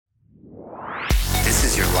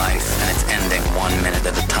life, and it's ending 1 minute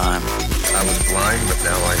at a time. I was blind, but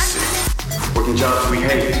now I see. Working jobs we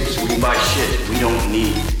hate, so we can buy shit we don't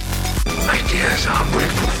need. Ideas are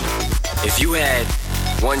brittle. If you had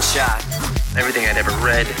one shot, everything I'd ever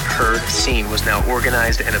read, heard, seen was now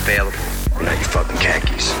organized and available. Now you fucking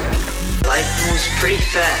khakis. Life moves pretty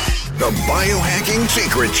fast. The Biohacking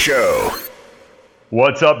Secret Show.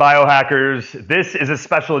 What's up, biohackers? This is a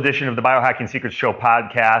special edition of the Biohacking Secrets Show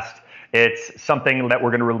podcast. It's something that we're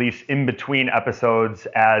going to release in between episodes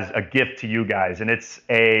as a gift to you guys. And it's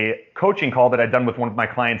a coaching call that I've done with one of my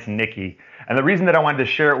clients, Nikki. And the reason that I wanted to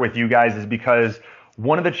share it with you guys is because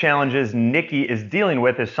one of the challenges Nikki is dealing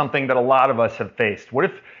with is something that a lot of us have faced. What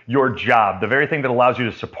if your job, the very thing that allows you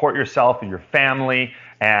to support yourself and your family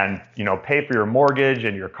and, pay for your mortgage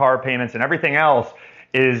and your car payments and everything else,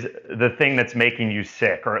 is the thing that's making you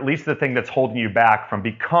sick, or at least the thing that's holding you back from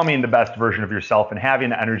becoming the best version of yourself and having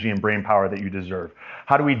the energy and brain power that you deserve?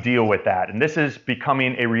 How do we deal with that? And this is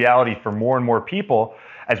becoming a reality for more and more people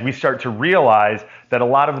as we start to realize that a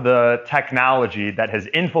lot of the technology that has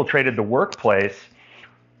infiltrated the workplace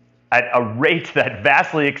at a rate that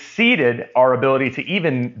vastly exceeded our ability to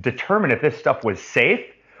even determine if this stuff was safe.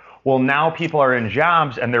 Well, now people are in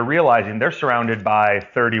jobs and they're realizing they're surrounded by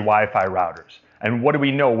 30 Wi-Fi routers. And what do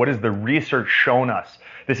we know? What has the research shown us?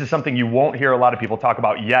 This is something you won't hear a lot of people talk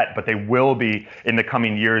about yet, but they will be in the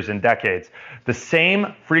coming years and decades. The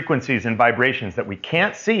same frequencies and vibrations that we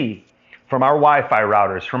can't see from our Wi-Fi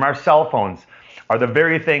routers, from our cell phones, are the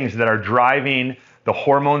very things that are driving the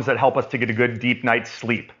hormones that help us to get a good deep night's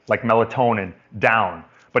sleep, like melatonin, down.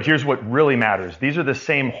 But here's what really matters. These are the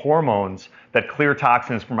same hormones that clear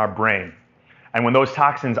toxins from our brain. And when those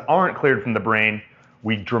toxins aren't cleared from the brain,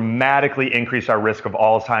 we dramatically increase our risk of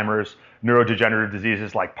Alzheimer's, neurodegenerative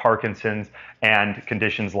diseases like Parkinson's, and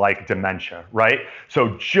conditions like dementia, right?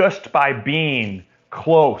 So just by being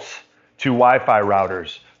close to Wi-Fi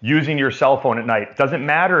routers, using your cell phone at night, doesn't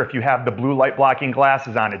matter if you have the blue light blocking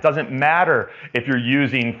glasses on. It doesn't matter if you're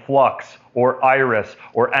using Flux or Iris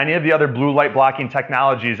or any of the other blue light blocking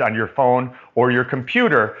technologies on your phone or your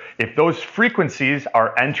computer. If those frequencies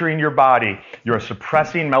are entering your body, you're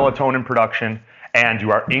suppressing melatonin production, and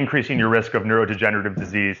you are increasing your risk of neurodegenerative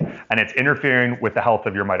disease, and it's interfering with the health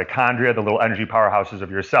of your mitochondria, the little energy powerhouses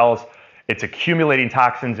of your cells. It's accumulating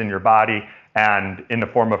toxins in your body and in the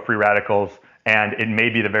form of free radicals, and it may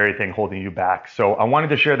be the very thing holding you back. So I wanted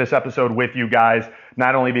to share this episode with you guys,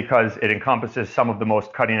 not only because it encompasses some of the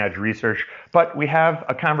most cutting-edge research, but we have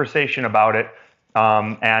a conversation about it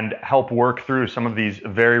and help work through some of these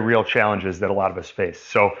very real challenges that a lot of us face.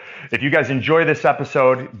 So if you guys enjoy this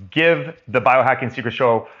episode, give the Biohacking Secret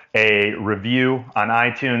Show a review on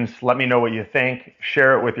iTunes. Let me know what you think.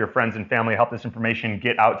 Share it with your friends and family. Help this information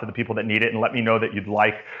get out to the people that need it, and let me know that you'd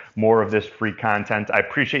like more of this free content. I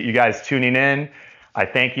appreciate you guys tuning in. I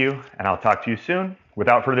thank you, and I'll talk to you soon.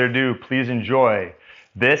 Without further ado, please enjoy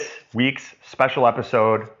this week's special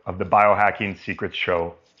episode of the Biohacking Secrets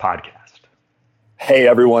Show podcast. Hey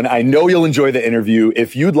everyone, I know you'll enjoy the interview.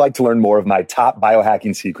 If you'd like to learn more of my top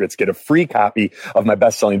biohacking secrets, get a free copy of my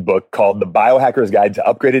best-selling book called The Biohacker's Guide to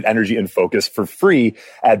Upgraded Energy and Focus for free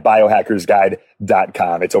at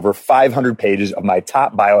biohackersguide.com. It's over 500 pages of my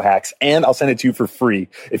top biohacks, and I'll send it to you for free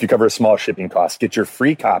if you cover a small shipping cost. Get your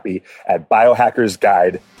free copy at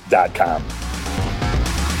biohackersguide.com.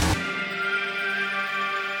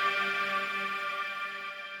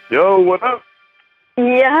 Yo, what up?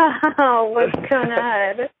 Yeah, what's going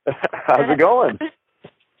on? How's it going?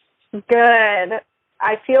 Good.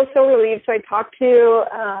 I feel so relieved. So I talked to,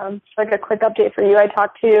 like a quick update for you, I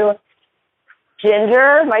talked to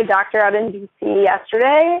Ginger, my doctor out in D.C.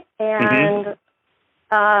 yesterday, and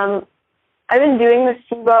I've been doing the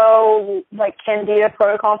SIBO, like, Candida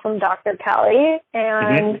protocol from Dr. Kelly,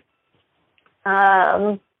 and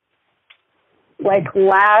like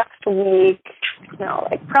last week,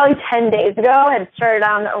 probably 10 days ago, I had started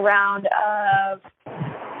on a round of,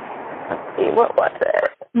 let's see, what was it?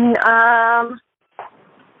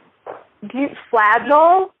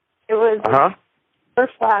 Flagyl. It was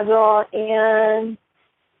Flagyl and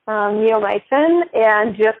neomycin,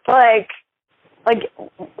 and just like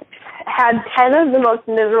had 10 of the most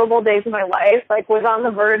miserable days of my life, was on the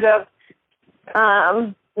verge of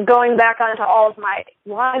going back onto all of my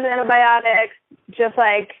Lyme antibiotics, just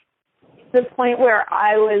to the point where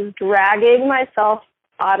I was dragging myself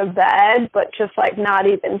out of bed, but just not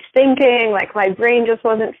even thinking, my brain just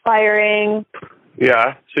wasn't firing.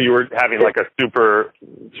 Yeah, so you were having a super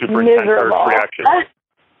miserable intense reaction.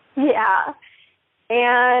 Yeah.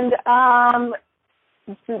 And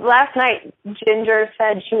last night Ginger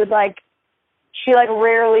said she would she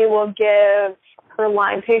rarely will give her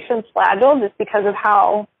Lyme patient's Flagyl just because of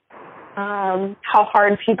how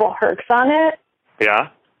hard people herx on it. Yeah.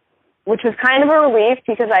 Which was kind of a relief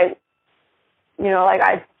because I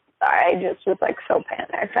just was like so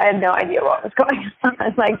panicked. I had no idea what was going on. I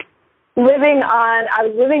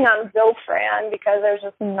was living on Zofran because I was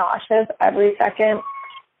just nauseous every second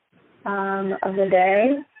of the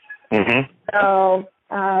day. Mm-hmm. So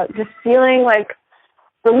just feeling like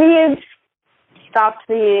relieved, stopped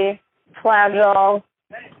the Flagyl,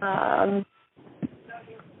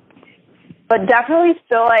 but definitely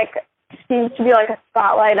still like seems to be like a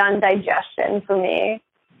spotlight on digestion for me.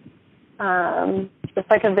 Just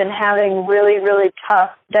like I've been having really, really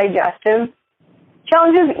tough digestive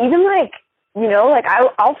challenges. Even like, like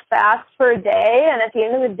I'll fast for a day, and at the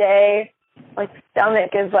end of the day, like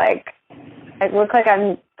stomach is like, I look like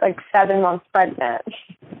I'm like 7 months pregnant.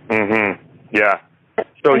 Mm-hmm. Yeah.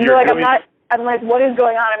 So and you're like, doing... I'm like, what is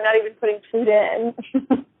going on? I'm not even putting food in.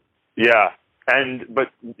 Yeah.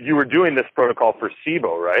 But you were doing this protocol for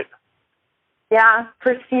SIBO, right? Yeah,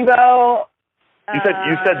 for SIBO. You said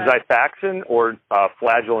Xifaxan or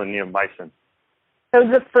Flagyl and neomycin? So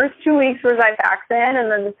the first 2 weeks were Xifaxan,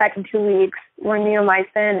 and then the second 2 weeks were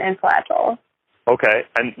neomycin and Flagyl. Okay,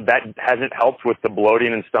 and that hasn't helped with the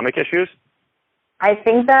bloating and stomach issues? I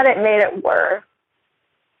think that it made it worse.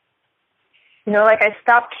 Like I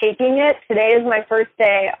stopped taking it. Today is my first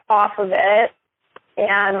day off of it,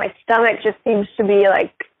 and my stomach just seems to be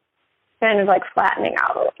like kind of like flattening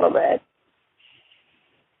out a little bit.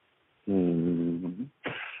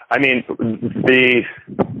 I mean,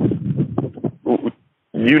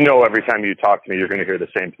 every time you talk to me, you're going to hear the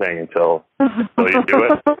same thing until you do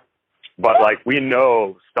it. But like, we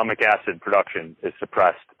know stomach acid production is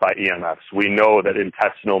suppressed by EMFs. We know that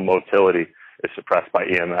intestinal motility is suppressed by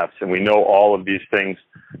EMFs. And we know all of these things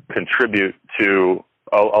contribute to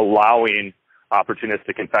allowing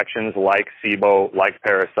opportunistic infections like SIBO, like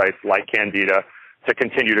parasites, like Candida to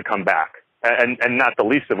continue to come back. And not the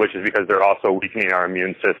least of which is because they're also weakening our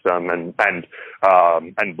immune system and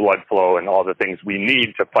blood flow and all the things we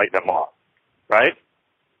need to fight them off, right?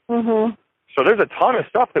 Mm-hmm. So there's a ton of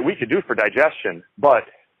stuff that we could do for digestion, but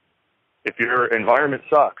if your environment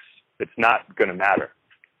sucks, it's not going to matter.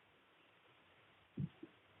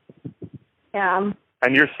 Yeah.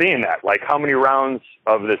 And you're seeing that. Like, how many rounds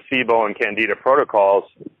of the SIBO and Candida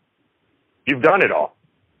protocols? You've done it all.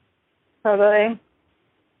 Totally.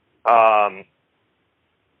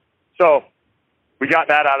 So we got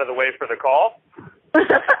that out of the way for the call.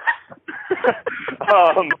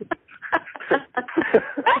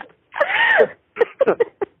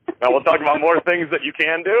 Now we'll talk about more things that you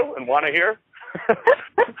can do and want to hear.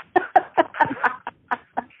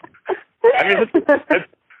 I mean,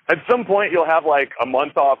 at some point you'll have like a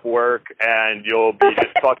month off work and you'll be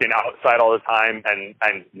just fucking outside all the time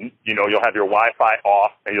and you'll have your Wi-Fi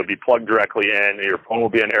off and you'll be plugged directly in and your phone will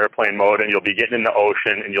be in airplane mode and you'll be getting in the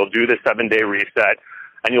ocean and you'll do the 7-day reset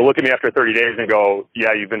and you'll look at me after 30 days and go,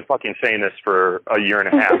 yeah, you've been fucking saying this for a year and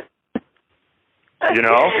a half. You're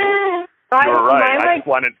right.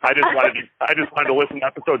 I just wanted to listen to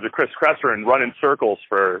episodes of Chris Kresser and run in circles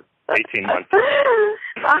for 18 months.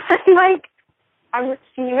 I'm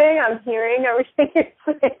receiving, I'm hearing everything you're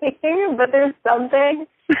saying, but there's something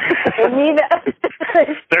in me that...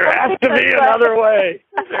 There has to be another way.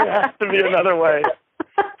 There has to be another way.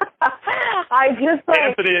 I just like...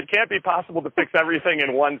 Anthony, it can't be possible to fix everything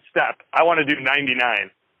in one step. I want to do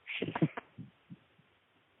 99.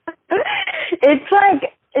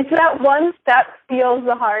 It's that one step feels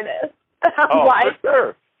the hardest. For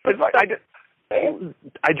sure. It's like,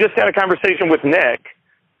 I just had a conversation with Nick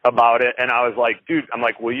about it, and I was like, dude, I'm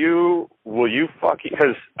like, will you fucking,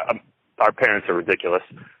 because our parents are ridiculous,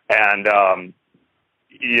 and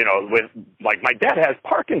with like my dad has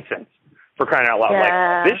Parkinson's, for crying out loud.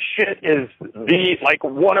 Yeah. Like, this shit is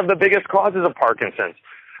one of the biggest causes of Parkinson's.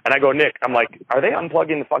 And I go, Nick, I'm like, are they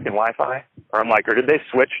unplugging the fucking Wi-Fi? Or did they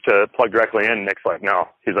switch to plug directly in? And Nick's like, no.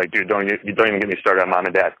 He's like, dude, don't even get me started on mom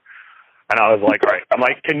and dad. And I was like, all right. I'm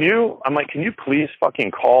like, can you please fucking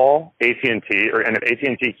call AT&T? And if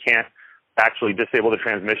AT&T can't actually disable the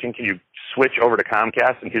transmission, can you switch over to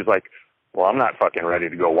Comcast? And he's like, well, I'm not fucking ready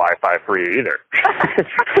to go Wi-Fi free either.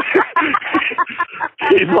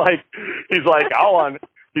 he's like, I'll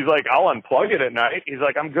unplug it at night. He's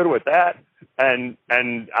like, I'm good with that. And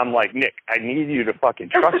I'm like, Nick, I need you to fucking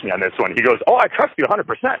trust me on this one. He goes, oh, I trust you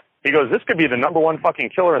 100%. He goes, this could be the #1 fucking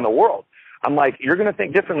killer in the world. I'm like, you're going to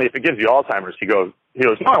think differently if it gives you Alzheimer's. He goes,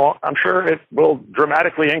 no, I'm sure it will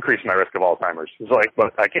dramatically increase my risk of Alzheimer's. He's like,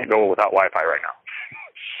 but I can't go without Wi-Fi right now.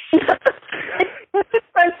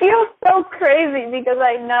 I feel so crazy because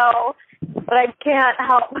I know but I can't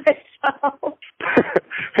help myself.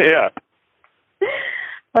 Yeah.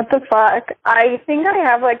 What the fuck? I think I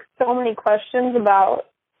have, like, so many questions about,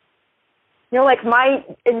 you know, like, my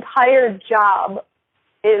entire job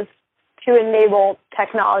is to enable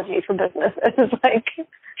technology for business. It's like,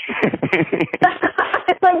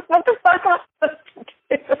 it's like, what the fuck am I supposed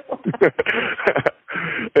to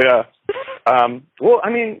do? Yeah. Well, I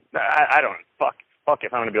mean, I don't, fuck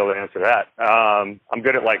if I'm going to be able to answer that. I'm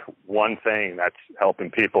good at, like, one thing, that's helping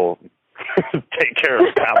people take care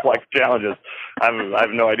of complex challenges. I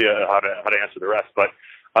have no idea how to answer the rest. But,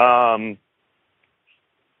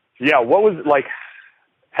 yeah, what was, like,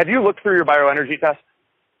 have you looked through your bioenergy test?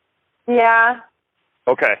 Yeah.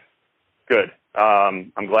 Okay, good.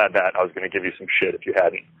 I'm glad that. I was going to give you some shit if you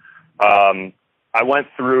hadn't. I went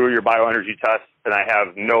through your bioenergy test, and I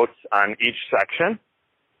have notes on each section.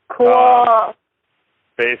 Cool.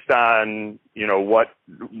 Based on, you know, what,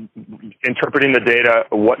 interpreting the data,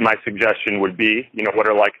 what my suggestion would be, you know, what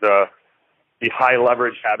are like the high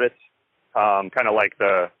leverage habits, kind of like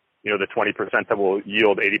the, you know, the 20% that will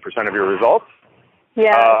yield 80% of your results.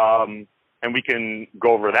 Yeah. And we can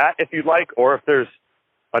go over that if you'd like, or if there's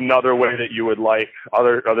another way that you would like,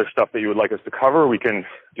 other stuff that you would like us to cover, we can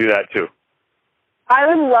do that too. I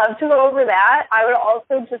would love to go over that. I would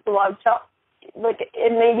also just love to, like,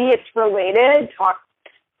 and maybe it's related, talk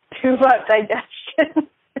to about digestion.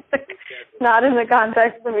 Not in the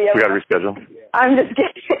context of yoga. We got to reschedule. I'm just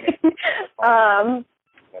kidding.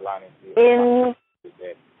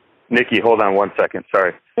 Nikki, hold on 1 second.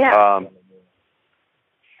 Sorry. Yeah.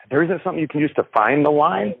 There isn't something you can use to find the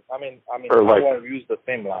line? I mean, or like, I won't use the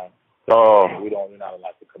same line. Oh. We're not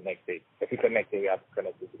allowed to connect it. If we connect it, we have to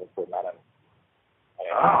connect it to the port, not on.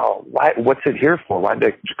 Oh, why? What's it here for? Why did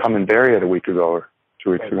they come and bury it a week ago or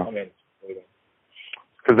 2 weeks ago?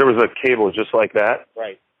 Because there was a cable just like that.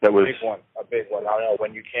 Right. That was a big one. I don't know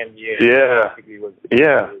when you came here. Yeah.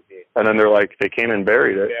 And then they're like, they came and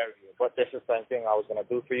buried it. But this is the same thing I was gonna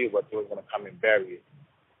do for you, but they were gonna come and bury it.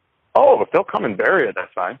 Oh, if they'll come and bury it,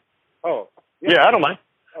 that's fine. Oh. Yeah, I don't mind.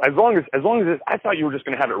 As long as I thought you were just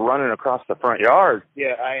gonna have it running across the front yard.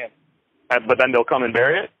 Yeah, I am. But then they'll come and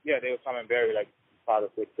bury it? Yeah, they will come and bury like 5 or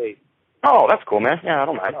 6 days. Oh, that's cool, man. Yeah, I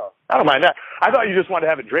don't mind. I don't mind that. I thought you just wanted to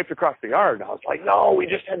have it draped across the yard. And I was like, no, we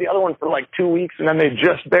just had the other one for like 2 weeks, and then they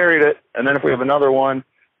just buried it. And then if we have another one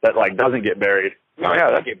that like doesn't get buried, oh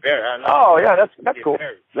yeah, that get buried. Oh yeah, that's cool.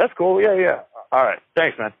 Buried. That's cool. Yeah. All right,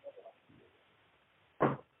 thanks, man.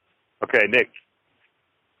 Okay, Nick.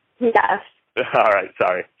 Yes. All right,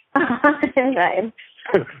 sorry. Nice.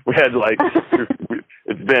 We had like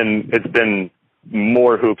it's been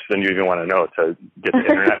more hoops than you even want to know to get the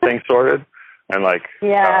internet thing sorted, and like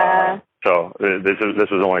so this was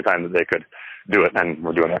the only time that they could do it, and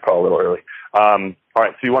we're doing that call a little early. All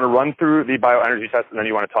right, so you want to run through the bioenergy test, and then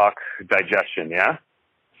you want to talk digestion, yeah?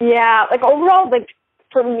 Yeah, like overall, like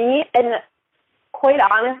for me, and quite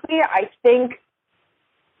honestly, I think,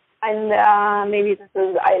 and maybe this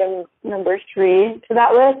is item number 3 to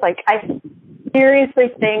that list, like I seriously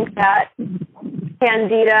think that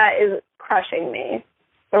Candida is crushing me,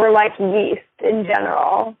 or like yeast in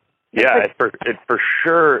general. Yeah, it for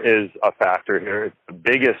sure is a factor here. It's the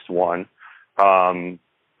biggest one.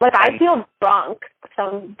 Like I feel drunk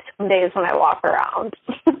some days when I walk around.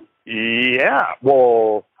 Yeah,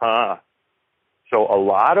 well, so a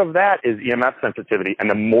lot of that is EMF sensitivity, and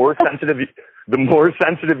the more sensitive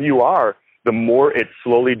you are, the more it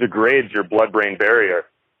slowly degrades your blood-brain barrier,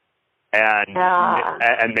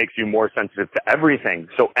 and makes you more sensitive to everything.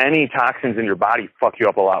 So any toxins in your body fuck you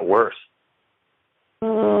up a lot worse.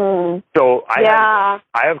 So I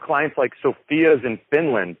have clients like Sophia's in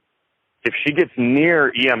Finland. If she gets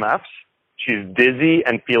near EMFs, she's dizzy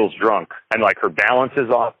and feels drunk, and like her balance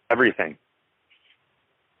is off, everything.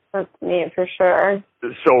 That's me for sure.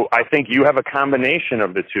 So I think you have a combination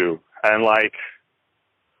of the two, and like,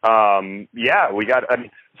 we got. I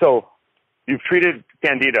mean, so you've treated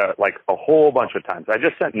Candida like a whole bunch of times. I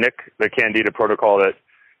just sent Nick the Candida protocol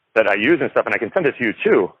that I use and stuff, and I can send it to you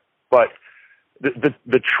too. But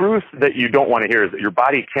the truth that you don't want to hear is that your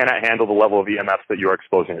body cannot handle the level of EMFs that you're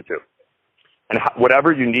exposing it to. And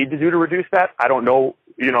whatever you need to do to reduce that, I don't know,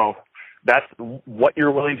 that's what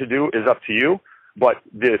you're willing to do is up to you. But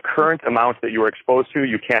the current amount that you are exposed to,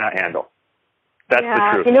 you cannot handle. That's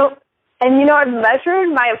the truth. I've measured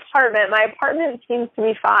my apartment. My apartment seems to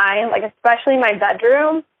be fine, like especially my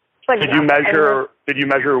bedroom. Like Did you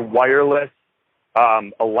measure wireless,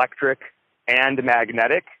 electric, and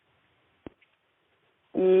magnetic?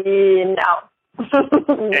 No.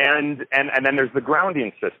 and then there's the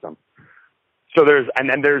grounding system. So there's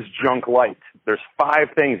junk light. there's 5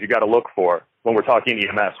 things you got to look for when we're talking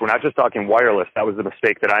EMS. We're not just talking wireless. That was the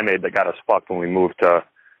mistake that I made that got us fucked when we moved to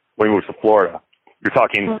Florida. You're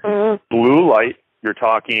talking blue light. You're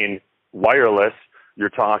talking wireless. You're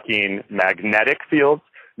talking magnetic fields.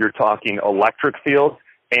 You're talking electric fields,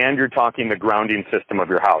 and you're talking the grounding system of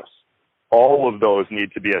your house. All of those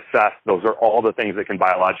need to be assessed. Those are all the things that can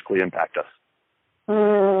biologically impact us.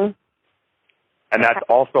 Mm. And that's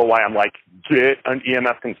also why I'm like, get an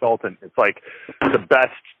EMS consultant. It's like the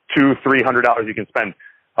best $200-300 you can spend.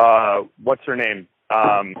 What's her name?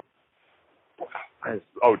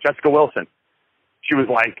 Jessica Wilson. She's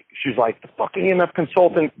like, the fucking EMS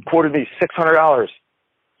consultant quoted me $600.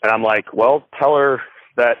 And I'm like, well, tell her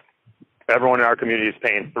that everyone in our community is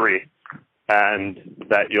paying $3 and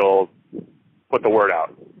that you'll put the word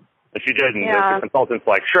out. And she did. And the consultant's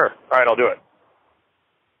like, sure. All right, I'll do it.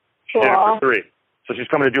 She did it for $3. So she's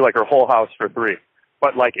coming to do like her whole house for $3.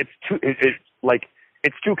 But like, it's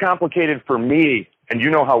too complicated for me. And you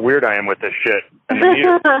know how weird I am with this shit. And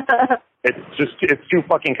it's too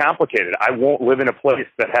fucking complicated. I won't live in a place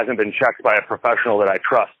that hasn't been checked by a professional that I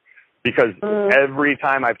trust, because every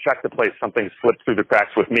time I've checked the place, something slipped through the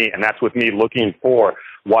cracks with me, and that's with me looking for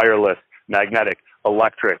wireless, magnetic,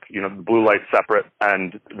 electric, the blue light separate,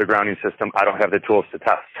 and the grounding system. I don't have the tools to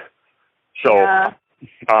test. So,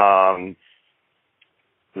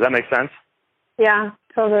 does that make sense? Yeah,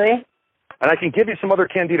 totally. And I can give you some other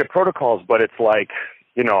Candida protocols, but it's like,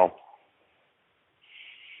 you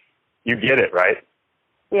get it, right?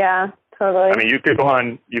 Yeah, totally. I mean, you could go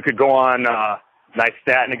on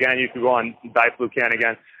nystatin again. You could go on diflucan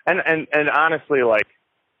again. And honestly, like,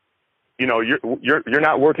 you're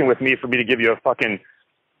not working with me for me to give you a fucking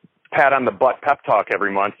pat on the butt pep talk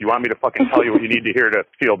every month. You want me to fucking tell you what you need to hear to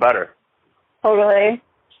feel better. Totally.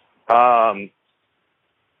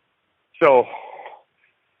 So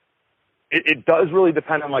it does really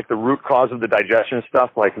depend on like the root cause of the digestion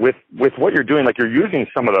stuff. Like with what you're doing, like you're using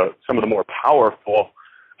some of the more powerful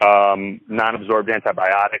non-absorbed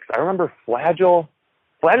antibiotics. I remember Flagyl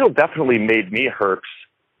definitely made me herx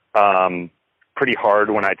pretty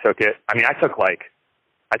hard when I took it. I mean, I took like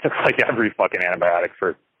every fucking antibiotic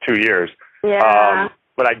for 2 years. Yeah.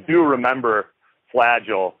 But I do remember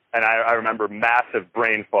Flagyl, and I remember massive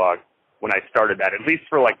brain fog when I started that, at least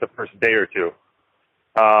for like the first day or two.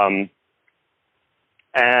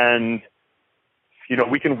 And,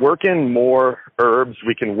 we can work in more herbs.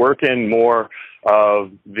 We can work in more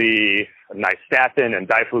of the nystatin and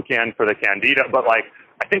diflucan for the Candida. But, like,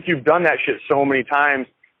 I think you've done that shit so many times.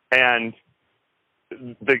 And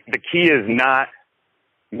the key is not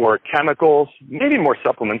more chemicals, maybe more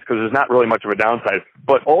supplements, because there's not really much of a downside.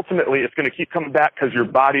 But ultimately, it's going to keep coming back because your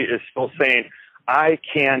body is still saying, I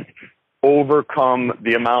can't overcome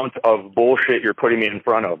the amount of bullshit you're putting me in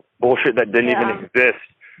front of. Bullshit that didn't even exist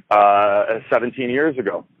 17 years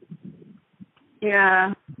ago.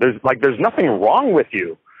 Yeah. There's nothing wrong with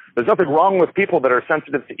you. There's nothing wrong with people that are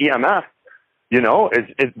sensitive to EMF.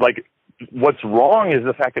 It's like what's wrong is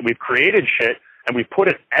the fact that we've created shit and we've put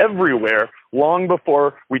it everywhere long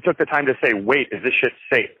before we took the time to say, wait, is this shit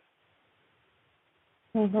safe?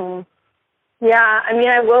 Mhm. Yeah, I mean,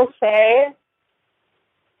 I will say,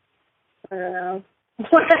 I don't know.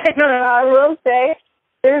 I will say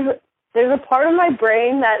there's a part of my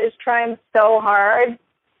brain that is trying so hard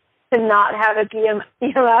to not have a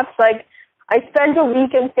EMF. Like, I spent a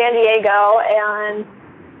week in San Diego, and,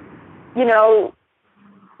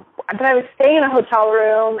 but I was staying in a hotel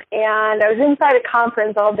room, and I was inside a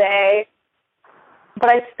conference all day, but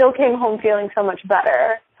I still came home feeling so much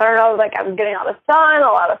better. So I don't know, like, I was getting a lot of sun, a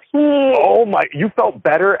lot of heat. Oh, my, you felt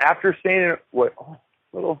better after staying in,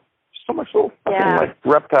 so much little fucking, like,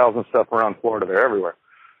 reptiles and stuff around Florida. They're everywhere.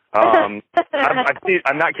 I'm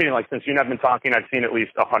not kidding. Like, since you and I've been talking, I've seen at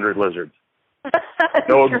least 100 lizards.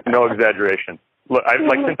 No exaggeration. Look,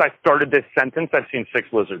 since I started this sentence, I've seen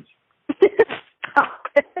 6 lizards.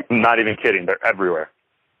 I'm not even kidding. They're everywhere.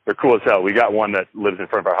 They're cool as hell. We got one that lives in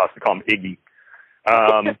front of our house. We call him Iggy.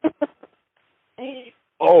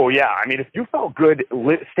 Oh yeah. I mean, if you felt good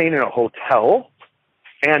staying in a hotel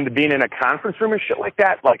and being in a conference room and shit like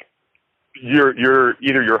that, like either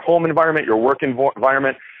your home environment, your work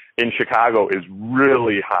environment in Chicago is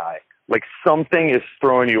really high. Like, something is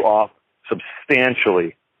throwing you off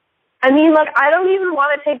substantially. I mean, look, I don't even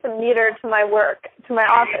want to take the meter to my work, to my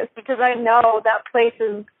office, because I know that place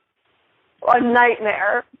is a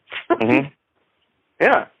nightmare. Mm-hmm.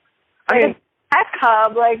 Yeah. I mean, Tech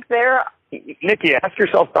Hub, like, they're... Nikki, ask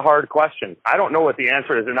yourself the hard question. I don't know what the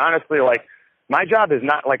answer is, and honestly, like, my job is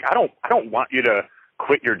not, like, I don't want you to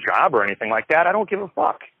quit your job or anything like that. I don't give a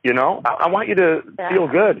fuck, I want you to feel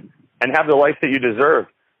good. and have the life that you deserve.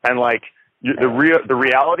 And like the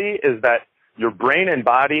reality is that your brain and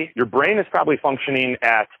body, your brain is probably functioning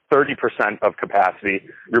at 30% of capacity.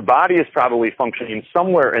 Your body is probably functioning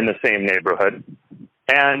somewhere in the same neighborhood.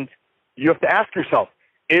 And you have to ask yourself,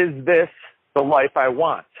 is this the life I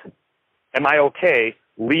want? Am I okay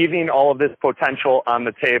leaving all of this potential on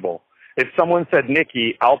the table? If someone said,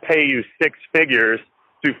 Nikki, I'll pay you 6 figures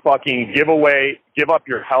to fucking give up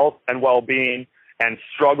your health and well-being and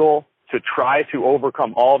struggle to try to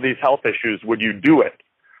overcome all of these health issues, would you do it?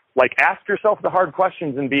 Like, ask yourself the hard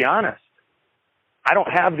questions and be honest. I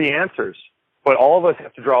don't have the answers, but all of us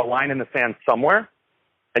have to draw a line in the sand somewhere,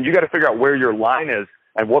 and you got to figure out where your line is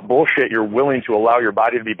and what bullshit you're willing to allow your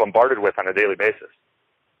body to be bombarded with on a daily basis.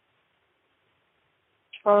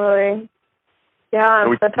 Totally.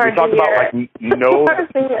 Yeah, that's hard we talk to hear. about, like, no...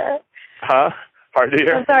 Hard to hear. Huh? Hard to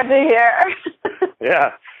hear? It's hard to hear.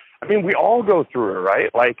 Yeah. I mean, we all go through it,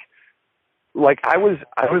 right? Like I was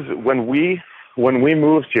when we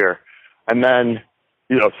moved here, and then,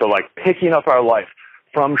 you know, so like picking up our life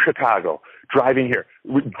from Chicago, driving here.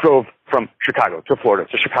 We drove from Chicago to Florida,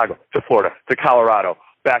 to Chicago to Florida, to Colorado,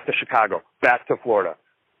 back to Chicago, back to Florida.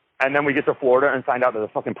 And then we get to Florida and find out that the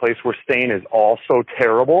fucking place we're staying is all so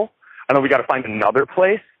terrible. And then we got to find another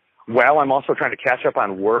place while I'm also trying to catch up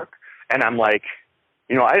on work. And I'm like,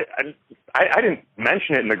 you know, I didn't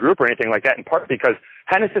mention it in the group or anything like that, in part because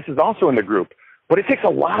Hennessy's is also in the group. But it takes a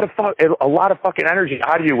lot of fucking energy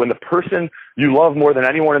out of you when the person you love more than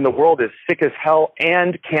anyone in the world is sick as hell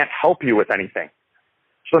and can't help you with anything.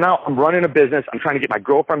 So now I'm running a business. I'm trying to get my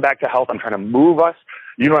girlfriend back to health. I'm trying to move us.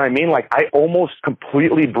 You know what I mean? Like, I almost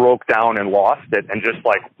completely broke down and lost it and just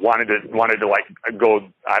like wanted to like go,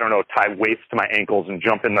 I don't know, tie weights to my ankles and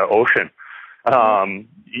jump in the ocean.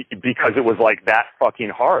 Because it was like that fucking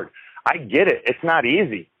hard. I get it. It's not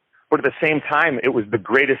easy. But at the same time, it was the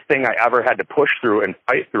greatest thing I ever had to push through and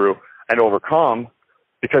fight through and overcome,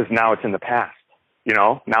 because now it's in the past. You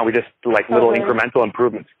know, now we just like little incremental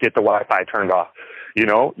improvements, get the Wi-Fi turned off. You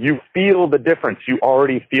know, you feel the difference. You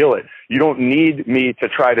already feel it. You don't need me to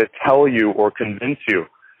try to tell you or convince you.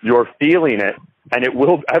 You're feeling it. And it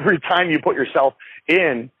will, every time you put yourself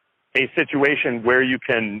in a situation where you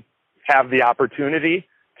can have the opportunity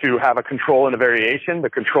to have a control and a variation, the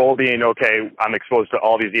control being, okay, I'm exposed to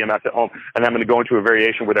all these EMFs at home, and I'm going to go into a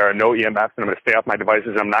variation where there are no EMFs, and I'm going to stay off my devices,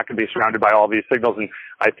 and I'm not going to be surrounded by all these signals, and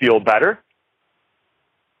I feel better.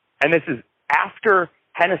 And this is after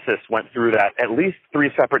Hennessy's went through that at least 3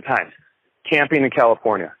 separate times. Camping in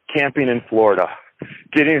California, camping in Florida,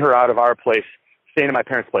 getting her out of our place, staying at my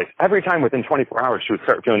parents' place. Every time within 24 hours, she would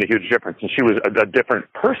start feeling a huge difference. And she was a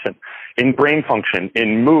different person in brain function,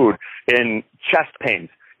 in mood, in chest pains,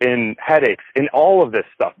 in headaches, in all of this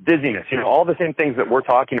stuff, dizziness, you know, all the same things that we're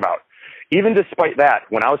talking about. Even despite that,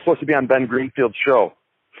 when I was supposed to be on Ben Greenfield's show,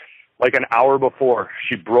 like an hour before,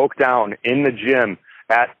 she broke down in the gym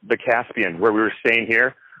at the Caspian, where we were staying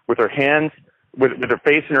here, with her hands, with her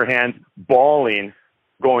face in her hands, bawling,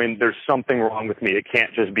 going, there's something wrong with me. It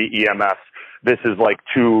can't just be EMS. This is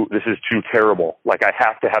too terrible. Like, I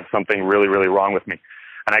have to have something really, really wrong with me.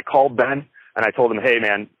 And I called Ben, and I told him, hey,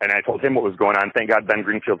 man, and I told him what was going on. Thank God Ben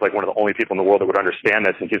Greenfield's like one of the only people in the world that would understand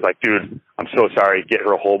this. And he's like, dude, I'm so sorry. Get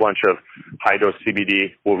her a whole bunch of high-dose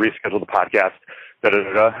CBD. We'll reschedule the podcast.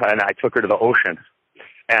 And I took her to the ocean.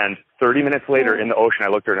 And 30 minutes later in the ocean, I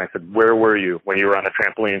looked at her and I said, where were you when you were on the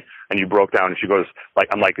trampoline and you broke down? And she goes, like,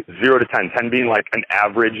 I'm like 0 to 10, 10 being like an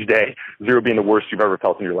average day, 0 being the worst you've ever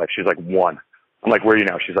felt in your life. She's like 1. I'm like, where are you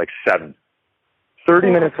now? She's like 7.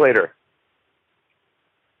 30 minutes later,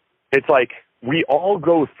 it's like we all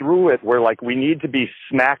go through it where like we need to be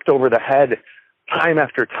smacked over the head time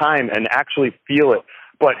after time and actually feel it.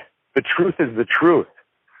 But the truth is the truth.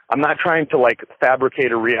 I'm not trying to like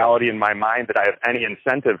fabricate a reality in my mind that I have any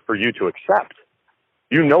incentive for you to accept.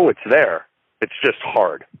 You know it's there. It's just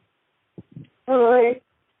hard. Totally.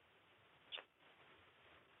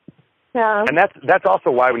 Yeah. And that's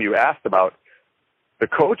also why when you asked about the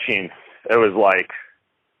coaching, it was like,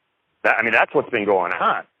 that, I mean, that's what's been going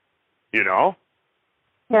on, you know?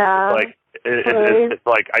 Yeah. Like, it's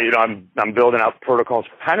like, I'm building out protocols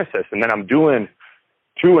for Hennessy's, and then I'm doing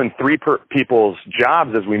 2 and 3 people's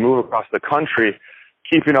jobs as we move across the country,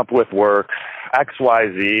 keeping up with work, X,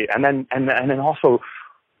 Y, Z, and then also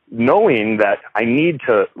knowing that I need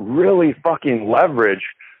to really fucking leverage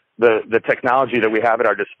the technology that we have at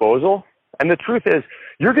our disposal. And the truth is,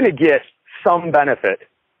 you're going to get some benefit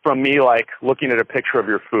from me, like looking at a picture of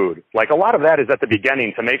your food. Like, a lot of that is at the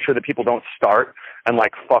beginning to make sure that people don't start and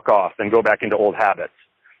like fuck off and go back into old habits.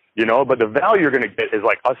 You know, but the value you're going to get is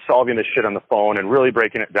like us solving this shit on the phone and really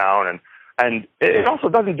breaking it down and And it also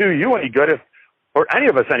doesn't do you any good or any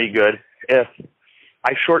of us any good if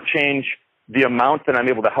I shortchange the amount that I'm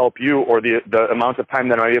able to help you or the amount of time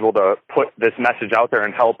that I'm able to put this message out there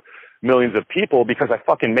and help millions of people because I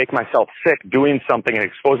fucking make myself sick doing something and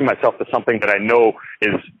exposing myself to something that I know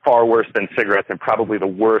is far worse than cigarettes and probably the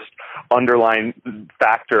worst underlying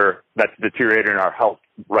factor that's deteriorating our health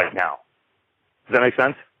right now. Does that make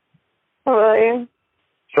sense? Totally.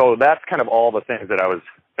 So that's kind of all the things that I was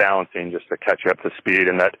balancing just to catch you up to speed,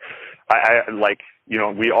 and that I like, you know,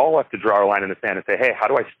 we all have to draw our line in the sand and say, hey, how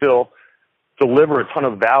do I still deliver a ton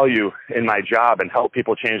of value in my job and help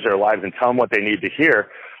people change their lives and tell them what they need to hear?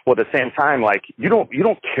 Well, at the same time, like, you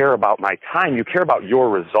don't care about my time. You care about your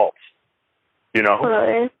results, you know?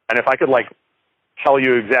 Totally. And if I could, like, tell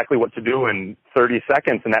you exactly what to do in 30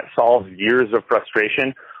 seconds and that solves years of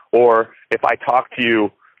frustration, or if I talk to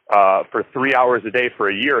you for 3 hours a day for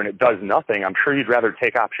a year and it does nothing, I'm sure you'd rather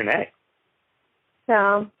take option A.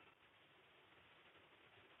 Yeah.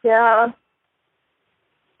 Yeah.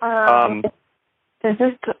 It's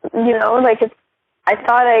just, you know, like, I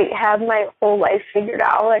thought I had my whole life figured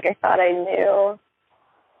out. Like, I thought I knew.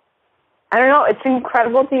 I don't know. It's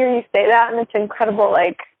incredible to hear you say that, and it's incredible,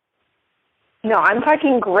 like, you know, I'm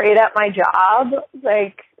fucking great at my job.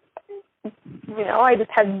 Like, you know, I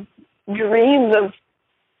just had dreams of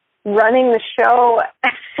running the show.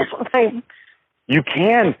 You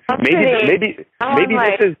can. Maybe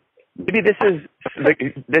this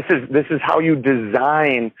is how you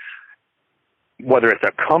design, whether it's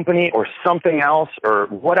a company or something else or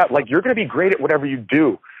what, like, you're going to be great at whatever you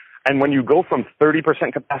do. And when you go from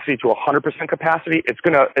 30% capacity to 100% capacity, it's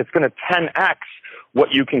going to 10x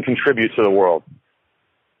what you can contribute to the world.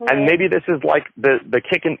 Right. And maybe this is like the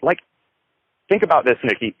kick in, like, think about this,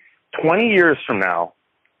 Nikki. 20 years from now,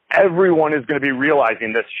 everyone is going to be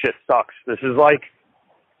realizing this shit sucks. This is like,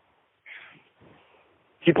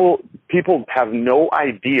 people have no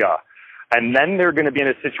idea. And then they're going to be in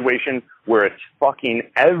a situation where it's fucking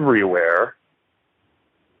everywhere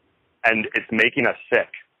and it's making us sick.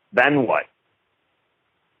 Then what?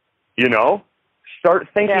 You know? Start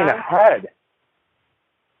thinking ahead.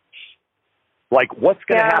 Like, what's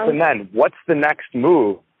going to happen then? What's the next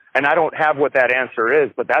move? And I don't have what that answer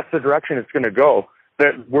is, but that's the direction it's going to go.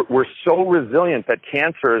 We're so resilient that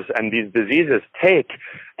cancers and these diseases take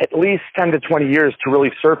at least 10 to 20 years to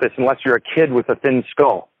really surface unless you're a kid with a thin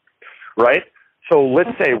skull. Right? So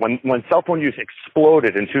let's say when cell phone use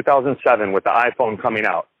exploded in 2007 with the iPhone coming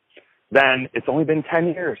out, then it's only been 10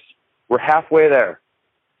 years. We're halfway there.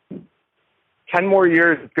 10 more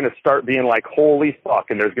years, it's going to start being like, holy fuck,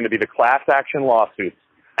 and there's going to be the class action lawsuits,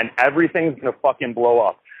 and everything's going to fucking blow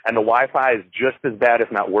up. And the Wi-Fi is just as bad,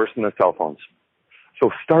 if not worse, than the cell phones.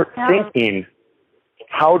 So start thinking,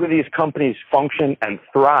 how do these companies function and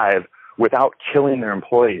thrive without killing their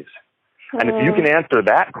employees? And if you can answer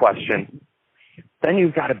that question, then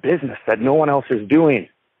you've got a business that no one else is doing.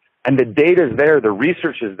 And the data's there, the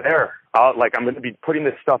research is there. Like, I'm going to be putting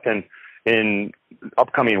this stuff in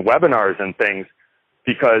upcoming webinars and things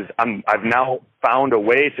because I've now found a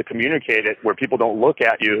way to communicate it where people don't look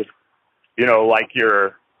at you, you know, like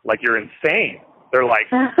you're insane. They're like,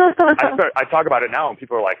 I talk about it now and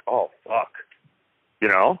people are like, oh, fuck, you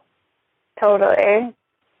know? Totally.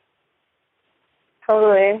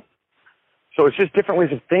 So it's just different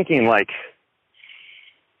ways of thinking, like,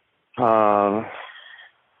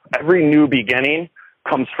 every new beginning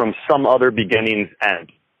comes from some other beginning's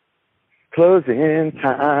end. Closing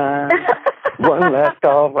time, one last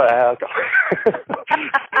call for alcohol.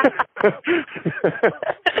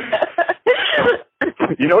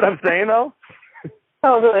 You know what I'm saying, though?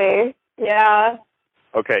 Totally, yeah.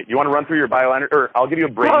 Okay, you want to run through your bioenergy, or I'll give you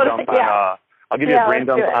a brain dump on,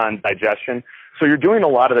 on digestion. So you're doing a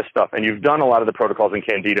lot of this stuff, and you've done a lot of the protocols in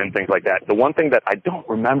Candida and things like that. The one thing that I don't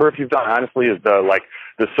remember if you've done, honestly, is the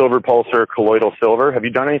silver pulsar colloidal silver. Have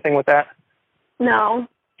you done anything with that? No.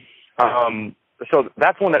 So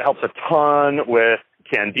that's one that helps a ton with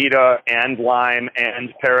Candida and Lyme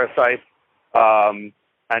and parasites. And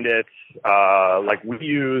it's like we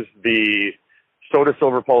use the soda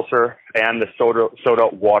silver pulsar and the soda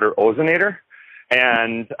water ozonator.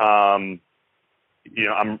 And you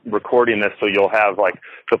know, I'm recording this so you'll have like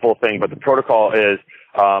the full thing, but the protocol is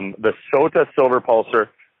the SOTA silver pulsar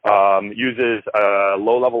uses a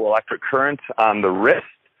low-level electric current on the wrist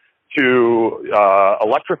to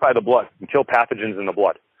electrify the blood and kill pathogens in the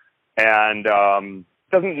blood. And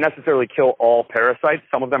doesn't necessarily kill all parasites.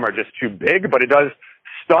 Some of them are just too big, but it does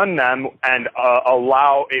stun them and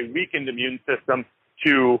allow a weakened immune system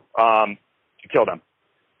to kill them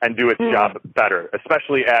and do its job better,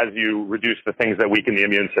 especially as you reduce the things that weaken the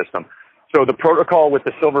immune system. So the protocol with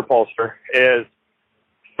the Silver Pulsar is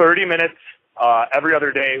 30 minutes every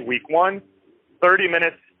other day, week 1, 30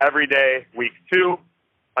 minutes every day, week 2,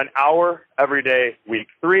 an hour every day, week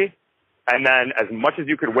 3, and then as much as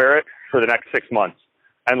you could wear it for the next 6 months.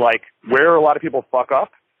 And like where a lot of people fuck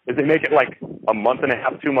up is they make it like a month and a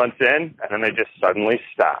half, 2 months in, and then they just suddenly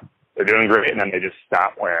stop. They're doing great, and then they just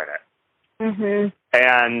stop wearing it. Mm-hmm.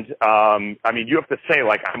 And, I mean, you have to say,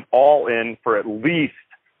 like, I'm all in for at least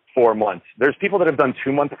 4 months. There's people that have done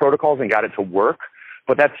 2-month protocols and got it to work,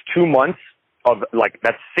 but that's 2 months of, like,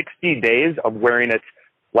 that's 60 days of wearing it,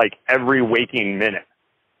 like, every waking minute.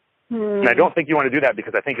 And I don't think you want to do that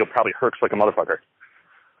because I think you'll probably herx like a motherfucker.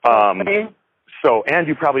 So, and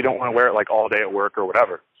you probably don't want to wear it, like, all day at work or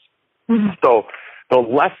whatever. Mm-hmm. So the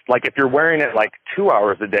less, like, if you're wearing it, like, 2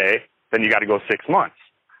 hours a day, then you got to go 6 months.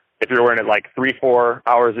 If you're wearing it, like, 3-4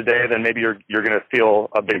 hours a day, then maybe you're going to feel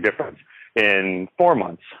a big difference in 4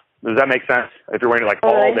 months. Does that make sense? If you're wearing it, like,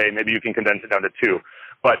 all day, maybe you can condense it down to 2.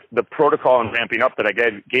 But the protocol and ramping up that I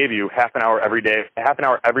gave you, half an hour every day, half an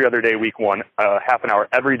hour every other day, week 1, half an hour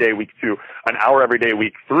every day, week 2, an hour every day,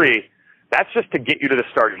 week 3, that's just to get you to the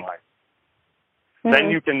starting line.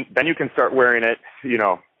 Mm-hmm. Then you can start wearing it,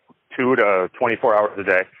 2 to 24 hours a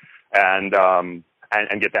day,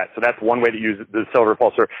 and get that. So that's one way to use the Silver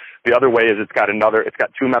Pulsar. The other way is it's got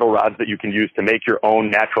 2 metal rods that you can use to make your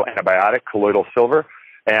own natural antibiotic, colloidal silver.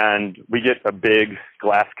 And we get a big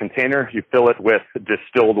glass container. You fill it with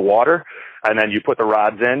distilled water, and then you put the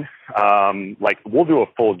rods in. Like, we'll do a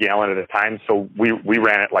full gallon at a time. So we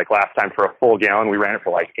ran it, like, last time for a full gallon. We ran it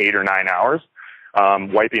for like 8 or 9 hours,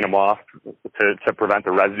 wiping them off to prevent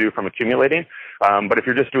the residue from accumulating. But if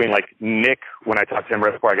you're just doing, like, Nick, when I talked to him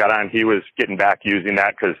right before I got on, he was getting back using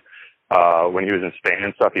that because when he was in Spain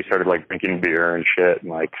and stuff, he started, like, drinking beer and shit.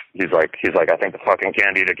 And, like, he's like, I think the fucking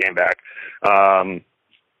candida came back.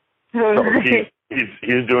 So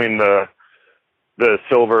he's doing the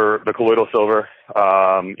silver, the colloidal silver,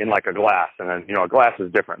 in, like, a glass. And then, a glass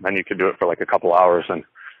is different. Then you could do it for, like, a couple hours and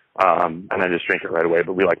then just drink it right away.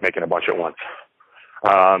 But we like making a bunch at once.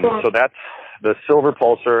 So that's the Silver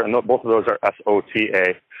Pulsar, and both of those are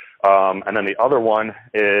SOTA. And then the other one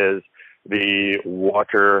is the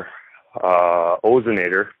water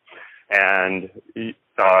ozonator, and you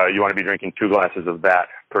want to be drinking 2 glasses of that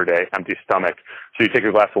per day, empty stomach. So you take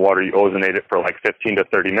a glass of water, you ozonate it for like 15 to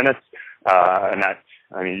 30 minutes, and that's,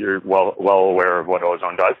 I mean, you're well aware of what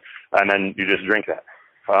ozone does, and then you just drink that.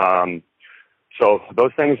 So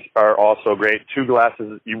those things are also great. 2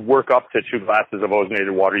 glasses, you work up to 2 glasses of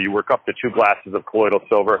ozonated water. You work up to 2 glasses of colloidal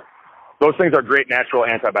silver. Those things are great natural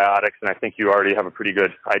antibiotics, and I think you already have a pretty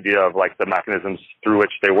good idea of, like, the mechanisms through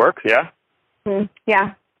which they work, yeah?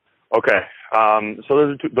 Yeah. Okay.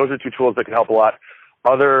 So those are 2 tools that can help a lot.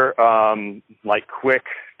 Other, like, quick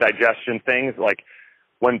digestion things, like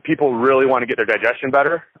when people really want to get their digestion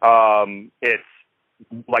better, it's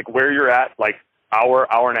like where you're at, like,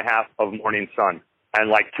 hour and a half of morning sun, and,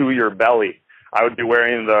 like, to your belly. I would be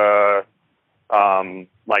wearing the,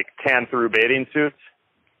 like, tan-through bathing suits,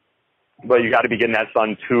 but you got to be getting that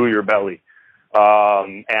sun to your belly.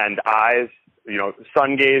 And eyes,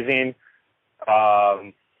 sun gazing.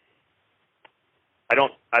 I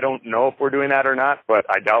don't know if we're doing that or not, but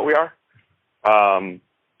I doubt we are.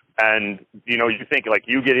 And, you think, like,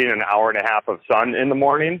 you getting an hour and a half of sun in the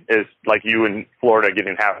morning is like you in Florida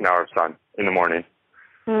getting half an hour of sun in the morning.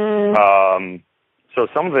 So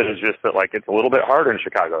some of it is just that, like, it's a little bit harder in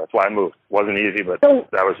Chicago. That's why I moved. It wasn't easy, but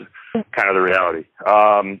that was kind of the reality.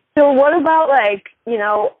 So what about, like,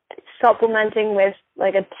 supplementing with,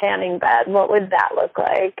 like, a tanning bed? What would that look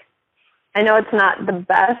like? I know it's not the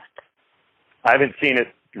best. I haven't seen it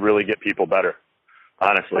really get people better,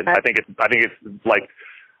 honestly. Okay. I think it's like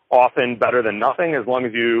often better than nothing, as long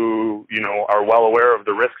as you are well aware of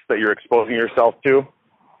the risks that you're exposing yourself to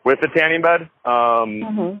with the tanning bed.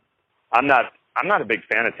 I'm not a big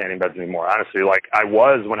fan of tanning beds anymore, honestly. Like, I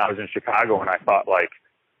was when I was in Chicago, and I thought like,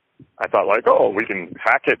 oh, we can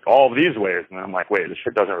hack it all of these ways, and I'm like, wait, this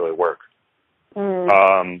shit doesn't really work.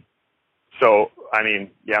 So, I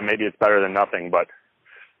mean, yeah, maybe it's better than nothing, but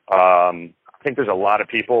I think there's a lot of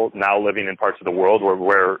people now living in parts of the world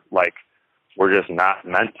where like, we're just not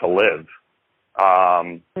meant to live.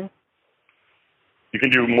 You can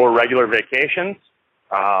do more regular vacations.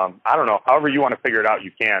 I don't know. However you want to figure it out,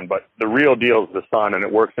 you can. But the real deal is the sun, and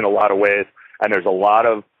it works in a lot of ways. And there's a lot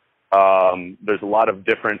of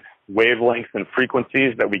different wavelengths and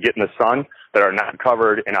frequencies that we get in the sun that are not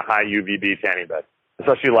covered in a high UVB tanning bed.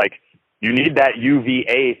 Especially, like, you need that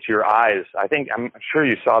UVA to your eyes. I'm sure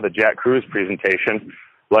you saw the Jack Cruz presentation.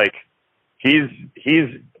 Like, he's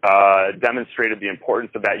demonstrated the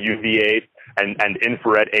importance of that UVA and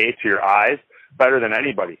infrared A to your eyes better than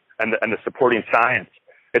anybody, and the supporting science.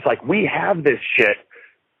 It's like we have this shit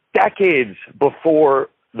decades before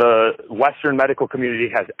the Western medical community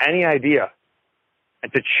has any idea.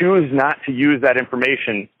 And to choose not to use that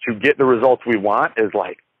information to get the results we want is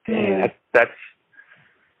like, dang, that's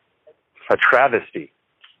a travesty.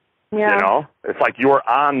 Yeah. You know? It's like you're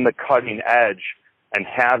on the cutting edge and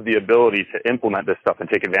have the ability to implement this stuff and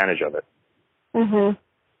take advantage of it. Mhm.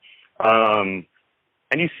 And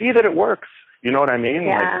you see that it works. You know what I mean?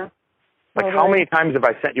 Yeah. Like how many times have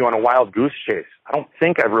I sent you on a wild goose chase? I don't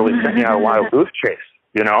think I've really sent you on a wild goose chase,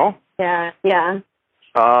 you know? Yeah, yeah.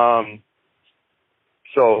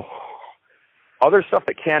 So other stuff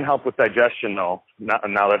that can help with digestion, though,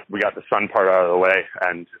 now that we got the sun part out of the way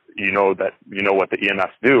and you know what the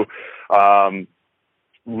EMFs do,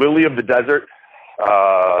 Lily of the Desert,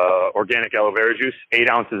 organic aloe vera juice, 8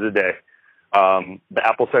 ounces a day. The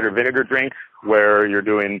apple cider vinegar drink, where you're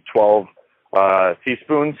doing 12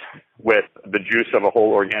 teaspoons with the juice of a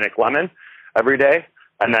whole organic lemon every day,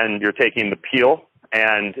 and then you're taking the peel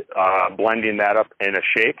and blending that up in a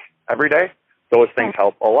shake every day. Those things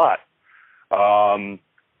help a lot.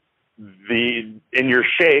 In your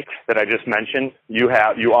shake that I just mentioned,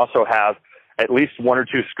 you also have at least 1 or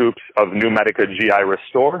 2 scoops of New Medica GI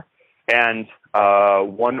Restore and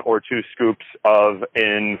 1 or 2 scoops of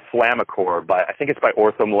Inflammacor I think it's by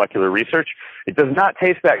Orthomolecular Research. It does not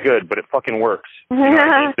taste that good, but it fucking works. You know what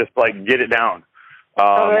I mean? Just like get it down.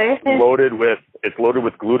 It's loaded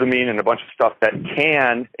with glutamine and a bunch of stuff that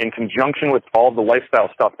can, in conjunction with all the lifestyle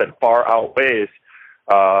stuff that far outweighs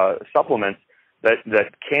supplements,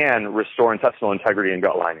 that can restore intestinal integrity and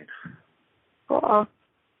gut lining. Cool.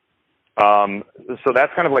 So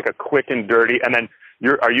that's kind of like a quick and dirty. And then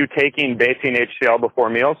are you taking Betaine HCl before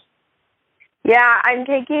meals? Yeah, I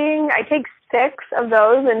take 6 of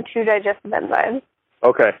those and 2 digestive enzymes.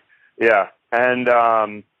 Okay. Yeah. And,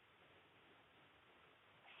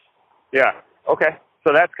 yeah. Okay.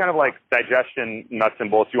 So that's kind of like digestion nuts and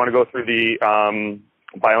bolts. You want to go through the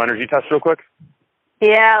bioenergy test real quick?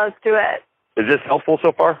 Yeah, let's do it. Is this helpful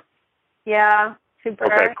so far? Yeah, super.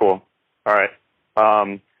 Okay, cool. All right.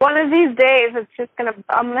 One of these days,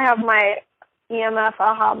 I'm going to have my EMF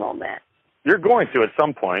aha moment. You're going to at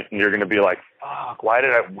some point, and you're going to be like, fuck, why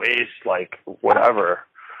did I waste, like, whatever,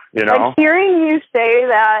 you know? Like, hearing you say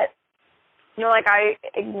that, you know, like, I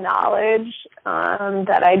acknowledge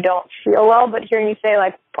that I don't feel well, but hearing you say,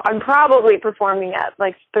 like, I'm probably performing at,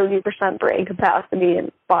 like, 30% brain capacity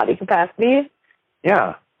and body capacity.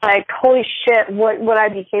 Yeah. Like, holy shit, what would I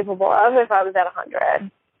be capable of if I was at 100?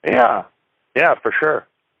 Yeah. Yeah, for sure.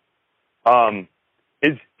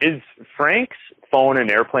 Is Frank's phone in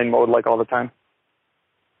airplane mode like all the time?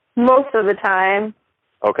 Most of the time.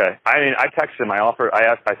 Okay. I mean, I texted him. I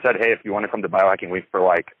said, hey, if you want to come to Biohacking Week for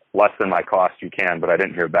like less than my cost, you can, but I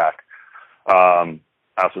didn't hear back. I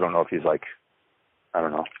also don't know if he's like, I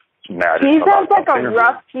don't know, mad. He's had like a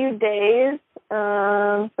rough few days.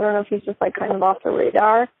 I don't know if he's just like kind of off the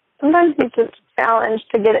radar. Sometimes he's just challenged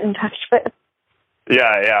to get in touch with.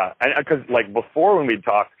 Yeah, yeah. And because like before when we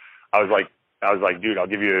talked, I was like, dude, I'll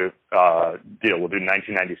give you a deal. We'll do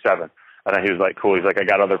 1997. And then he was like, cool. He's like, I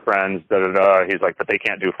got other friends. Da da da. He's like, but they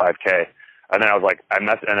can't do 5K. And then I was like, and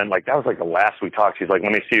then like that was like the last we talked. He's like,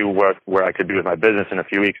 let me see where I could do with my business in a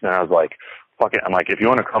few weeks. And then I was like, fuck it. I'm like, if you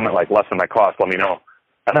want to come at like less than my cost, let me know.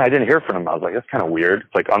 And then I didn't hear from him. I was like, that's kind of weird.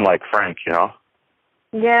 It's like unlike Frank, you know?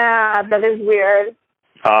 Yeah, that is weird.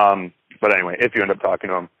 But anyway, if you end up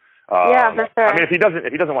talking to him, yeah, for sure. I mean, if he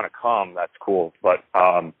doesn't want to come, that's cool. But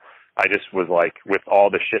I just was like, with all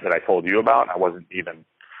the shit that I told you about, I wasn't even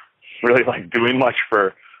really like doing much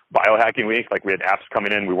for Biohacking Week. Like we had apps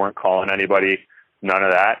coming in, we weren't calling anybody, none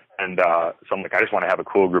of that. And so I'm like, I just want to have a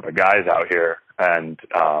cool group of guys out here, and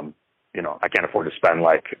you know, I can't afford to spend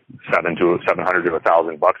like $700 to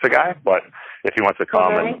 $1,000 a guy. But if he wants to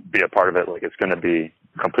come and be a part of it, like it's going to be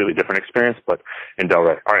a completely different experience. But in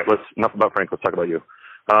Delray. All right, enough about Frank. Let's talk about you.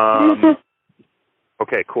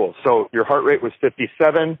 Okay, cool. So your heart rate was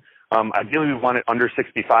 57. Ideally, we want it under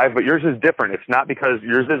 65, but yours is different. It's not because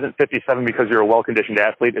yours isn't 57 because you're a well-conditioned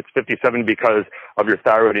athlete. It's 57 because of your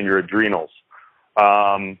thyroid and your adrenals.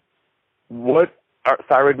 What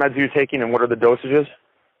thyroid meds are you taking, and what are the dosages?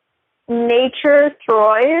 Nature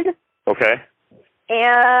Throid. Okay.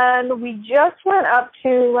 And we just went up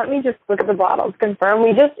to, let me just look at the bottles, confirm.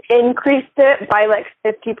 We just increased it by like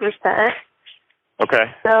 50%.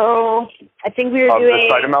 Okay. So I think we were doing...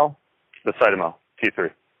 The Cytomel,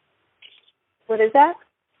 T3. What is that?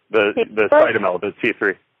 The Cytomel, the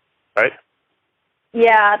T3, right?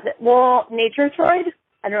 Yeah, well, Nature Throid?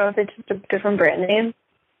 I don't know if it's just a different brand name.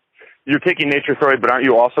 You're taking Nature-Throid, but aren't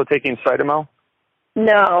you also taking Cytomel?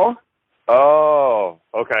 No. Oh,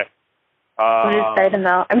 okay. What is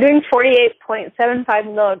Cytomel? I'm doing 48.75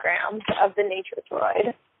 milligrams of the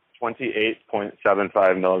Nature-Throid.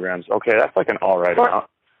 28.75 milligrams. Okay, that's like an all right amount.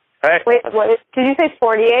 Hey. Wait, what? Did you say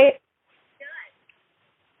 48?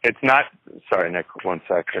 It's not. Sorry, Nick, one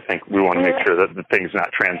sec. I think we want to make sure that the thing's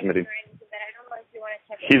not transmitting.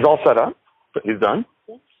 He's all set up? He's done?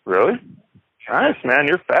 Really? Nice, man.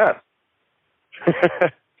 You're fast.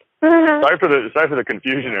 Sorry for the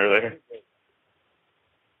confusion earlier.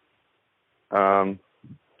 Are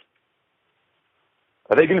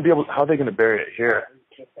they going to be able? How are they going to bury it here?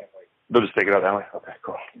 They'll just take it out that way. Okay,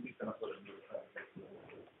 cool.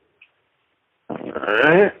 All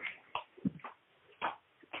right.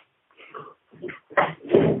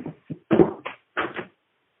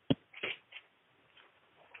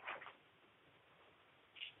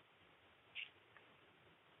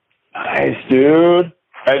 Nice, dude.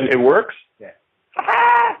 And it works? Yeah.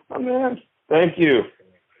 Oh, man. Thank you.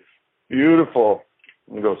 Beautiful.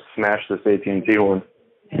 I'm going to go smash this AT&T one.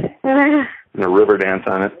 And a river dance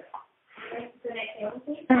on it.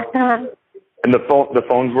 And the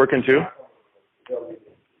phone's working too?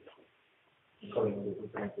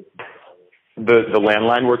 The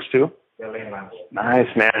landline works too? The landline.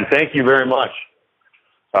 Nice, man. Thank you very much.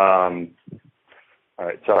 All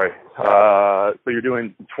right, sorry. So you're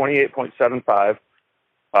doing 28.75.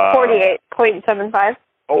 48.75.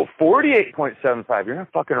 Oh, 48.75. You're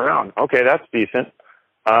not fucking around. Okay, that's decent.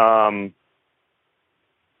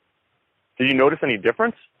 Did you notice any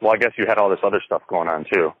difference? Well, I guess you had all this other stuff going on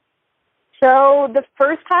too. So the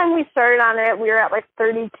first time we started on it, we were at like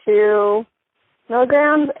 32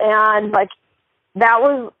 milligrams, and like that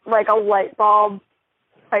was like a light bulb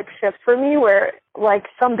type shift for me, where like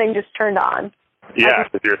something just turned on. Yeah,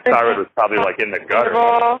 because your thyroid was probably like in the gutter.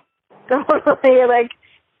 Totally, like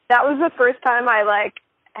that was the first time I like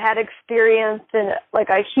had experienced like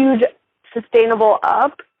a huge sustainable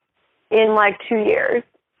up in like 2 years.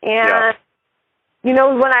 And you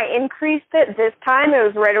know, when I increased it this time, it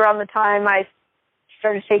was right around the time I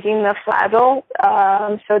started taking the Flagyl.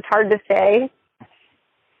 So it's hard to say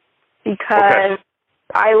because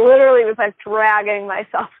I literally was like dragging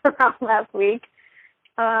myself around last week.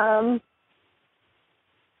 So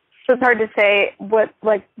it's hard to say what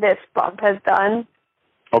like this bump has done.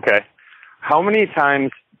 Okay. How many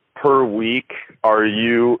times per week are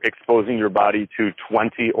you exposing your body to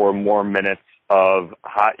 20 or more minutes of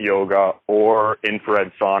hot yoga or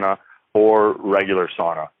infrared sauna or regular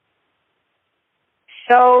sauna?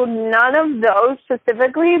 So none of those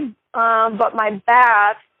specifically, but my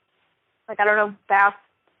bath, like I don't know if bath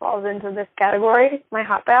falls into this category, my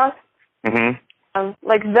hot bath. Mm-hmm.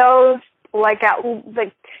 Like those, like at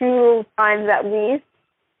like 2 times at least.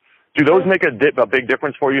 Do those make a big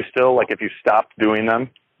difference for you still? Like if you stopped doing them,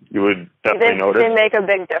 you would definitely notice? They make a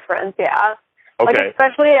big difference, yeah. Okay. Like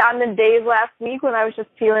especially on the days last week when I was just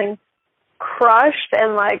feeling crushed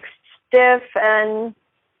and like stiff, and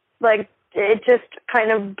like it just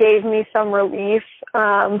kind of gave me some relief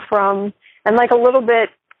from, and like a little bit,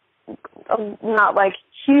 not like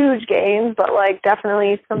huge gains, but like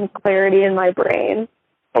definitely some clarity in my brain.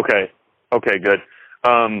 Okay, good.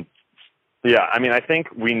 Yeah, I mean, I think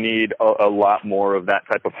we need a lot more of that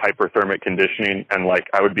type of hyperthermic conditioning, and like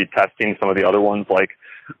I would be testing some of the other ones, like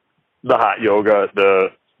the hot yoga, the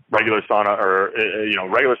regular sauna, or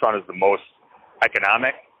regular sauna is the most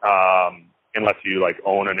economic, unless you like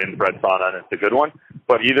own an infrared sauna and it's a good one.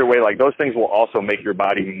 But either way, like those things will also make your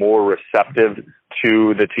body more receptive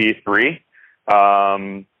to the T3,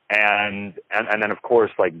 and then of course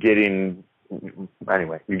like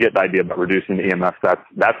anyway, you get the idea about reducing the EMF.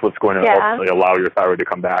 That's what's going to ultimately allow your thyroid to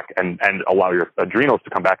come back and allow your adrenals to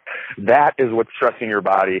come back. That is what's stressing your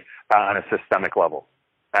body on a systemic level.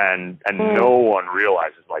 And no one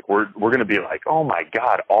realizes, like, we're going to be like, oh my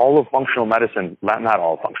God, all of functional medicine, not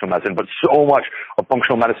all of functional medicine, but so much of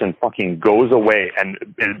functional medicine fucking goes away and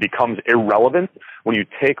it becomes irrelevant when you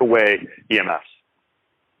take away EMFs.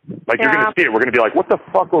 Like, you're going to see it. We're going to be like, what the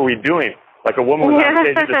fuck were we doing? Like, a woman was on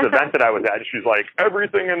stage at this event that I was at, and she's like,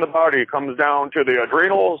 everything in the body comes down to the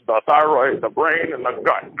adrenals, the thyroid, the brain, and the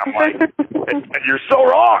gut. And I'm like, and you're so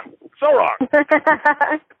wrong. So wrong. But,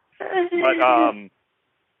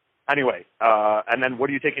 anyway, and then what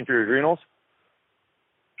are you taking for your adrenals?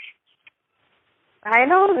 I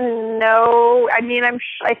don't know. I mean,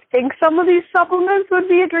 I think some of these supplements would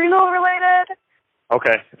be adrenal related.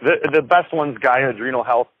 Okay. The best one's Gaia Adrenal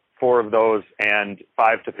Health, 4 of those, and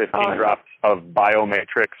 5 to 15 drops of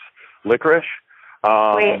Biomatrix licorice.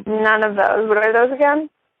 Wait, none of those. What are those again?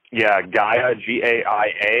 Yeah, Gaia,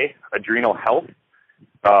 Gaia, Adrenal Health.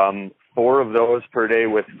 4 of those per day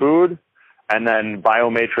with food, and then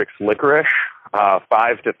Biomatrix Licorice,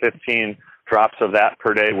 5 to 15 drops of that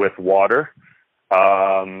per day with water.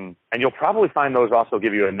 And you'll probably find those also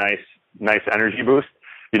give you a nice energy boost.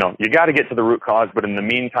 You know, you got to get to the root cause, but in the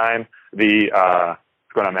meantime,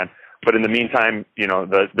 what's going on, man? But in the meantime, you know,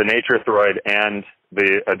 the Nature-Throid and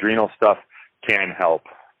the adrenal stuff can help.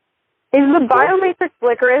 Is the Biomatrix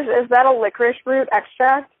Licorice, is that a licorice root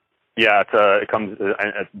extract? Yeah, it comes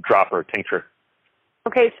a drop or tincture.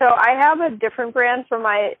 Okay, so I have a different brand from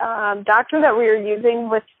my doctor that we were using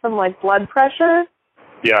with some, like, blood pressure.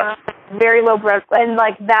 Yeah. Very low blood, and,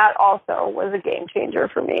 like, that also was a game changer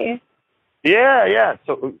for me. Yeah.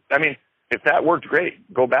 So, I mean, if that worked, great.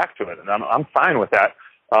 Go back to it. And I'm fine with that.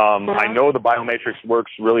 I know the Biomatrix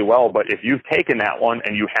works really well, but if you've taken that one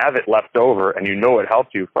and you have it left over and you know it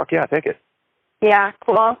helped you, fuck yeah, take it. Yeah,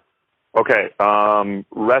 cool. Okay,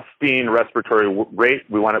 resting respiratory rate,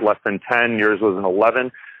 we want it less than 10. Yours was an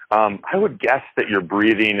 11. I would guess that your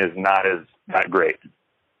breathing is not that great.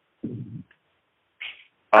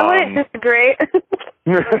 I wouldn't disagree.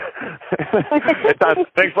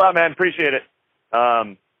 Thanks a lot, man. Appreciate it.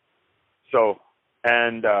 So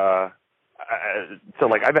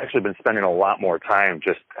like I've actually been spending a lot more time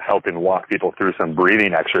just helping walk people through some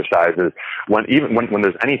breathing exercises when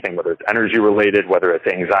there's anything, whether it's energy related, whether it's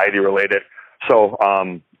anxiety related. So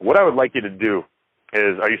what I would like you to do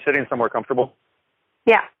is, are you sitting somewhere comfortable?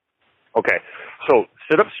 Yeah. Okay. So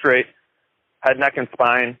sit up straight, head, neck, and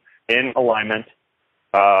spine in alignment,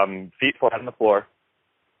 feet flat on the floor.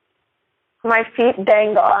 My feet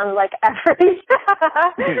dangle on, like, everything.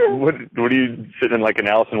 What are you sitting in, like an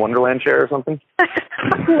Alice in Wonderland chair or something?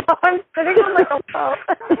 No, I'm sitting on, like, a phone.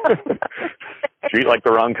 Do you eat, like,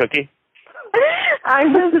 the wrong cookie?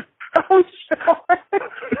 I'm just so sure.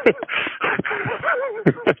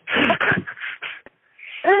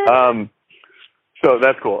 So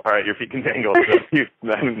that's cool. All right, your feet can dangle. So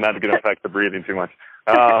not going to affect the breathing too much.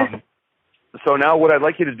 So now what I'd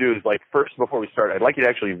like you to do is, like, first, before we start, I'd like you to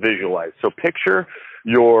actually visualize. So picture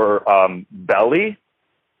your belly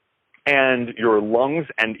and your lungs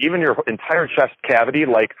and even your entire chest cavity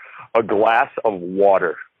like a glass of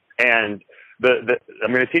water. And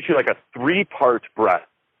I'm going to teach you like a 3-part breath.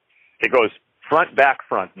 It goes front, back,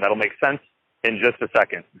 front. And that'll make sense in just a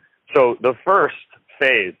second. So the first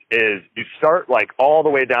phase is you start like all the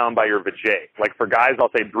way down by your vajay. Like for guys,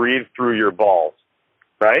 I'll say breathe through your balls,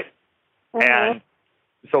 right? Mm-hmm. And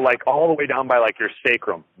so like all the way down by like your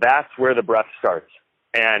sacrum, that's where the breath starts.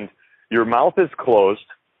 And your mouth is closed.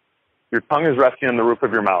 Your tongue is resting on the roof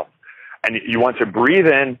of your mouth. And you want to breathe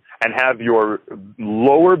in and have your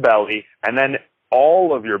lower belly and then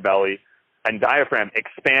all of your belly and diaphragm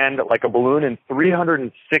expand like a balloon in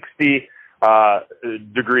 360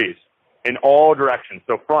 degrees in all directions.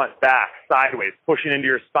 So front, back, sideways, pushing into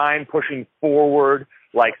your spine, pushing forward,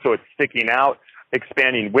 like so it's sticking out,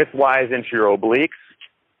 expanding widthwise into your obliques.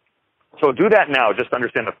 So do that now. Just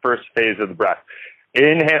understand the first phase of the breath.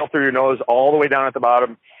 Inhale through your nose all the way down at the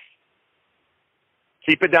bottom.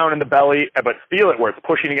 Keep it down in the belly, but feel it where it's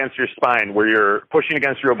pushing against your spine, where you're pushing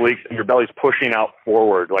against your obliques and your belly's pushing out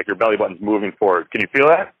forward, like your belly button's moving forward. Can you feel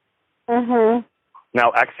that? Mm-hmm.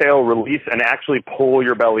 Now exhale, release, and actually pull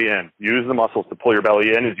your belly in. Use the muscles to pull your belly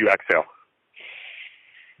in as you exhale.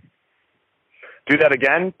 Do that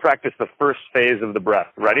again. Practice the first phase of the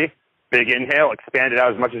breath. Ready? Big inhale. Expand it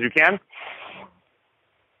out as much as you can.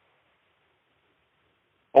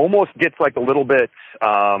 Almost gets like a little bit,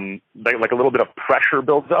 like a little bit of pressure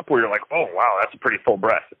builds up where you're like, oh, wow, that's a pretty full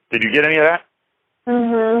breath. Did you get any of that?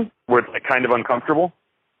 Mm-hmm. Where it's like kind of uncomfortable?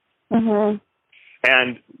 Mm-hmm.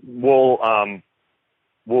 And we'll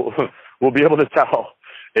be able to tell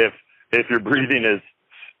if your breathing is,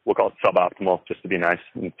 we'll call it suboptimal, just to be nice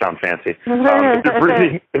and sound fancy.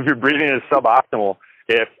 If your breathing is suboptimal,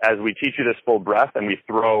 if as we teach you this full breath and we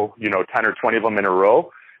throw 10 or 20 of them in a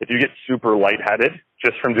row, if you get super lightheaded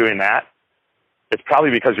just from doing that, it's probably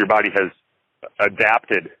because your body has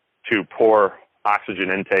adapted to poor oxygen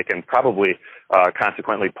intake and probably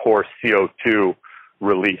consequently poor CO2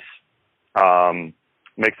 release.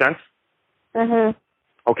 Make sense? Mm-hmm.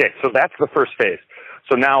 Okay, so that's the first phase.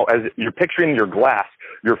 So now as you're picturing your glass,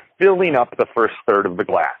 you're filling up the first third of the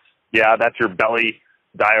glass. Yeah, that's your belly,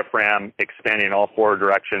 diaphragm, expanding in all 4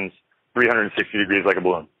 directions, 360 degrees like a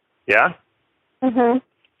balloon. Yeah? Mm-hmm.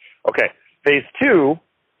 Okay, phase 2,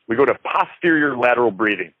 we go to posterior lateral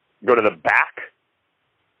breathing. You go to the back,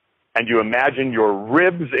 and you imagine your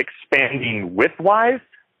ribs expanding widthwise,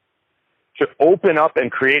 to open up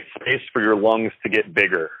and create space for your lungs to get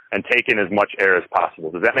bigger and take in as much air as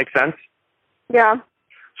possible. Does that make sense? Yeah.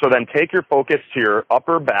 So then take your focus to your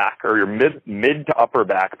upper back, or your mid to upper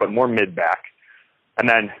back, but more mid back. And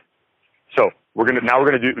then, so we're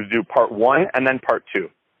gonna do part 1 and then part 2.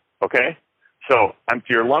 Okay? So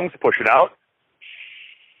empty your lungs, push it out.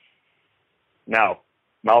 Now,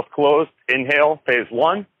 mouth closed, inhale, phase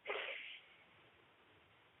 1.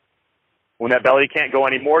 When that belly can't go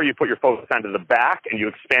anymore, you put your focus onto the back and you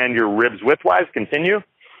expand your ribs widthwise. Continue.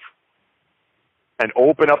 And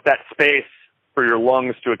open up that space for your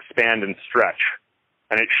lungs to expand and stretch.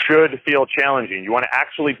 And it should feel challenging. You want to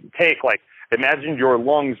actually take, imagine your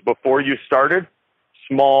lungs before you started,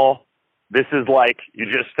 small. This is like you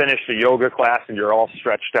just finished a yoga class and you're all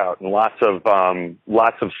stretched out, and lots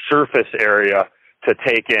of surface area to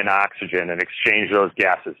take in oxygen and exchange those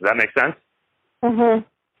gases. Does that make sense? Mm-hmm.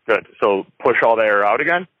 Good. So push all the air out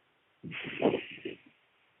again.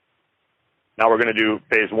 Now we're going to do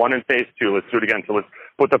phase 1 and phase 2. Let's do it again. So let's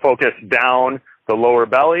put the focus down the lower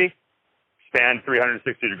belly, stand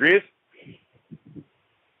 360 degrees.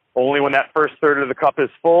 Only when that first third of the cup is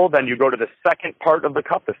full, then you go to the second part of the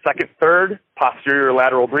cup, the second third, posterior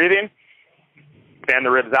lateral breathing. Fan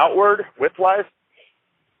the ribs outward, widthwise.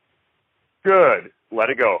 Good. Let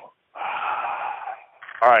it go.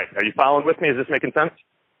 All right. Are you following with me? Is this making sense?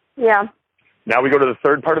 Yeah. Now we go to the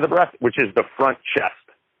third part of the breath, which is the front chest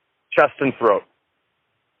and throat.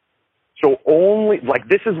 So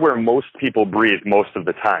this is where most people breathe most of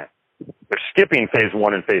the time. They're skipping phase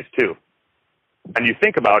 1 and phase 2. And you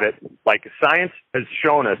think about it, science has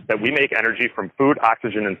shown us that we make energy from food,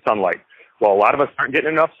 oxygen, and sunlight. Well, a lot of us aren't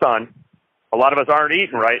getting enough sun. A lot of us aren't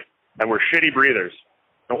eating right, and we're shitty breathers.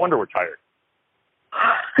 No wonder we're tired.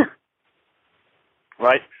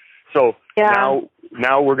 Right? So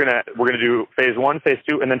now we're gonna do phase 1, phase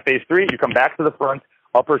 2, and then phase 3. You come back to the front,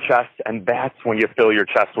 upper chest, and that's when you fill your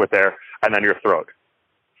chest with air, and then your throat.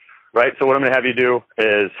 Right? So what I'm gonna have you do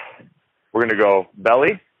is we're gonna go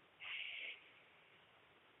belly.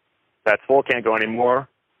 That's full, can't go anymore.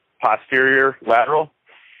 Posterior, lateral.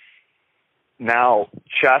 Now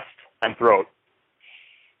chest and throat.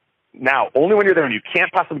 Now, only when you're there and you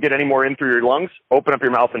can't possibly get any more in through your lungs, open up your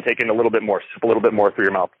mouth and take in a little bit more. Sip a little bit more through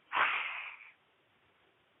your mouth.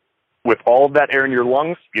 With all of that air in your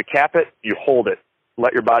lungs, you cap it, you hold it.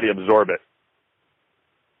 Let your body absorb it.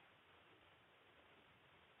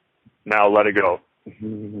 Now let it go.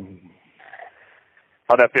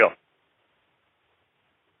 How'd that feel?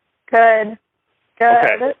 Good.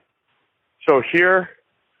 Okay. So here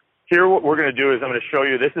what we're going to do is I'm going to show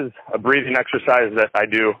you, this is a breathing exercise that I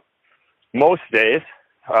do most days.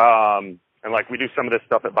 And we do some of this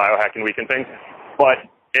stuff at Biohacking Week and things. But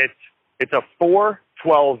it's a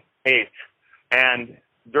 4-12-8. And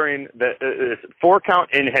during the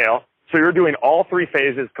 4-count inhale, so you're doing all 3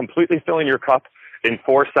 phases, completely filling your cup in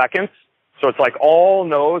 4 seconds. So it's all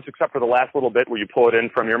nose except for the last little bit where you pull it in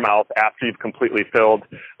from your mouth after you've completely filled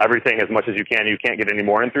everything as much as you can. You can't get any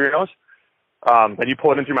more in through your nose. Then you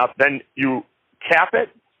pull it into your mouth. Then you cap it,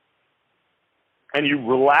 and you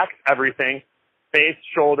relax everything, face,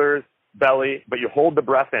 shoulders, belly, but you hold the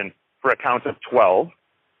breath in for a count of 12.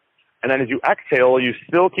 And then as you exhale, you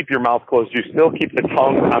still keep your mouth closed. You still keep the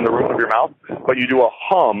tongue on the roof of your mouth, but you do a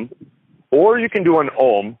hum, or you can do an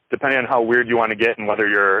om, depending on how weird you want to get and whether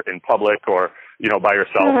you're in public or, by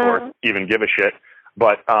yourself or even give a shit.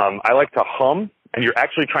 But I like to hum, and you're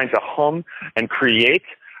actually trying to hum and create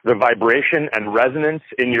the vibration and resonance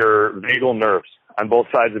in your vagal nerves on both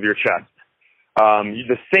sides of your chest.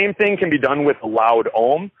 The same thing can be done with a loud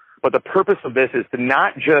om, but the purpose of this is to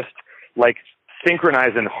not just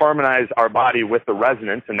synchronize and harmonize our body with the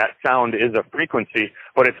resonance, and that sound is a frequency,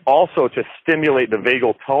 but it's also to stimulate the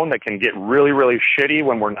vagal tone that can get really, really shitty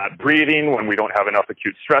when we're not breathing, when we don't have enough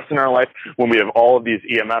acute stress in our life, when we have all of these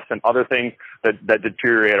EMFs and other things that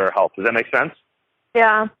deteriorate our health. Does that make sense?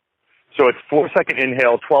 Yeah. So it's 4-second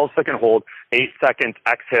inhale, 12-second hold, 8-second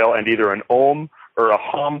exhale, and either an om or a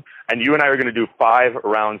hum. And you and I are going to do 5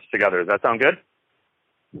 rounds together. Does that sound good?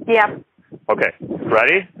 Yeah. Okay.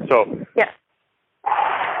 Ready? So yeah.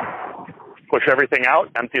 Push everything out,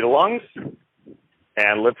 empty the lungs,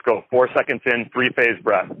 and let's go. 4 seconds in, 3-phase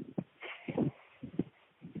breath.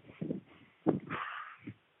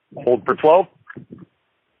 Hold for 12.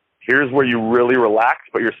 Here's where you really relax,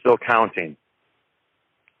 but you're still counting.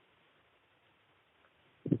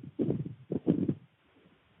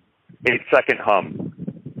 Eight-second hum.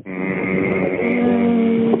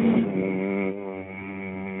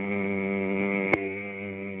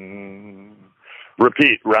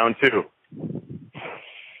 Repeat, round 2.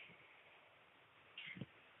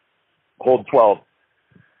 Hold 12.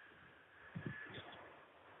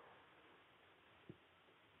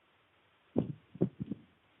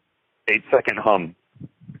 Eight-second hum.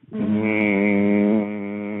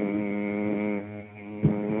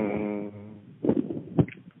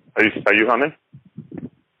 Are you humming?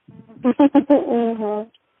 Mm-hmm.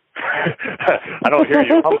 I don't hear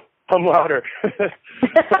you. Hum louder.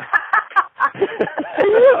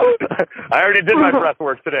 I already did my breath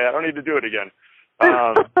work today. I don't need to do it again.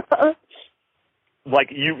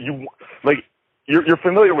 You're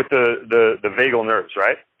familiar with the vagal nerves,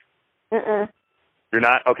 right? Mm-mm. You're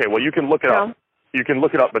not? Okay, well, you can look it up. You can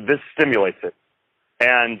look it up, but this stimulates it.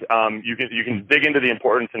 And you can dig into the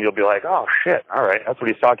importance, and you'll be like, oh, shit, all right, that's what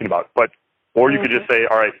he's talking about. Or you could just say,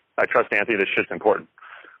 all right, I trust Anthony, this shit's important.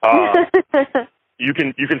 You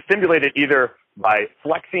can stimulate it either by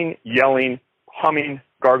flexing, yelling, humming,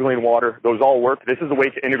 gargling water. Those all work. This is a way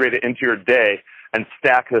to integrate it into your day and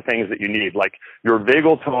stack the things that you need. Like, your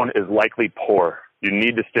vagal tone is likely poor. You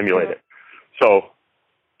need to stimulate it. So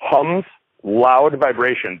hums, loud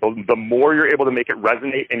vibration. The more you're able to make it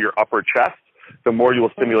resonate in your upper chest, the more you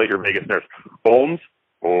will stimulate your vagus nerves. Ohms,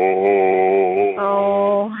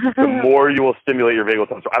 the more you will stimulate your vagal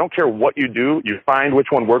tone. So I don't care what you do. You find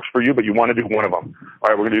which one works for you, but you want to do one of them. All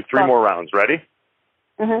right, we're going to do 3 more rounds. Ready?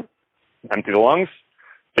 Mm-hmm. Empty the lungs.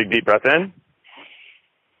 Big deep breath in.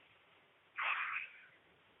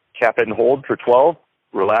 Cap it and hold for 12.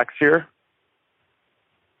 Relax here.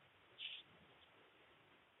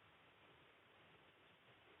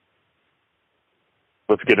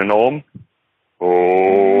 Let's get an ohm.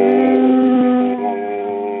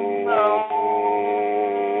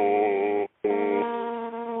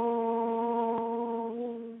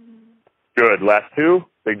 Good. Last 2.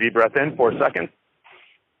 Big deep breath in, 4 seconds.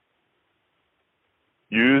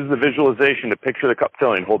 Use the visualization to picture the cup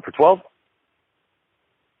filling. Hold for 12.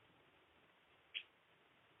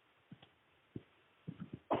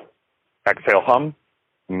 Exhale, hum.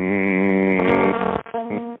 And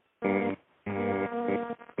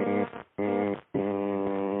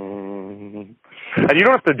you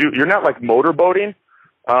don't have to you're not like motorboating.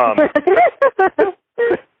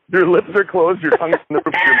 Your lips are closed, your tongue's in the roof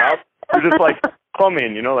of your mouth. You're just like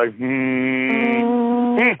humming, like,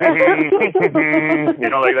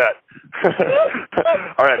 like that.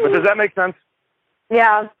 All right, but does that make sense?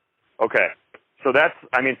 Yeah. Okay. So that's,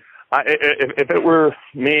 if it were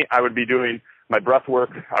me, I would be doing my breath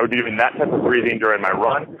work. I would be doing that type of breathing during my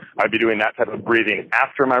run. I'd be doing that type of breathing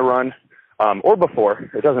after my run, or before.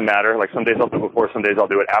 It doesn't matter. Like, some days I'll do it before, some days I'll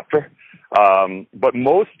do it after. But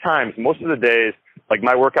most of the days, like,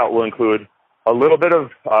 my workout will include a little bit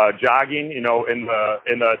of jogging, in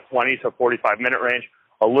the 20 to 45 minute range,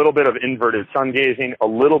 a little bit of inverted sun gazing, a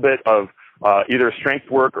little bit of either strength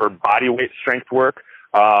work or body weight strength work,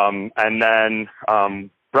 and then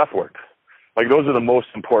breath work. Like, those are the most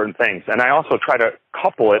important things. And I also try to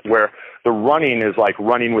couple it where the running is like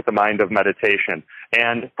running with the mind of meditation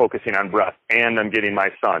and focusing on breath, and I'm getting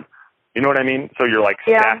my sun. You know what I mean? So you're like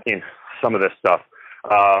stacking some of this stuff.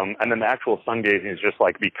 And then the actual sun gazing is just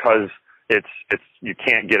like, because it's you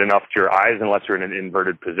can't get enough to your eyes unless you're in an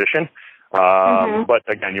inverted position. But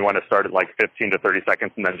again, you want to start at like 15 to 30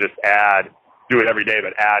 seconds and then just do it every day,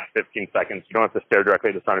 but add 15 seconds. You don't have to stare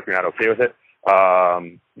directly at the sun if you're not okay with it.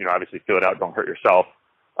 Obviously feel it out. Don't hurt yourself.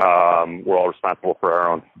 We're all responsible for our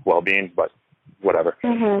own well-being, but whatever.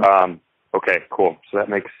 Okay, cool. So that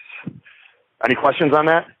makes, any questions on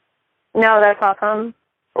that? No, that's awesome.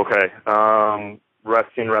 Okay.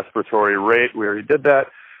 Resting respiratory rate, we already did that.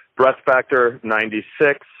 Breath factor,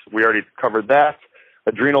 96. We already covered that.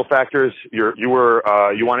 Adrenal factors, you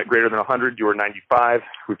want it greater than 100. You were 95.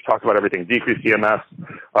 We've talked about everything. Decreased EMS.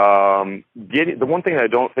 The one thing I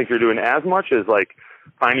don't think you're doing as much is like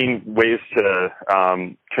finding ways to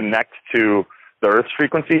connect to the Earth's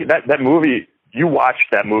frequency. That movie, you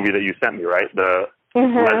watched that movie that you sent me, right? The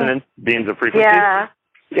resonance beams of frequency. Yeah.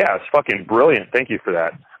 Yeah, it's fucking brilliant. Thank you for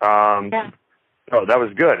that. Oh, that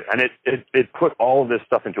was good. And it put all of this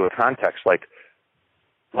stuff into a context. Like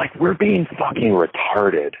we're being fucking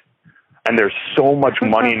retarded. And there's so much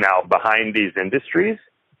money now behind these industries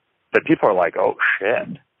that people are like, oh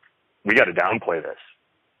shit, we got to downplay this.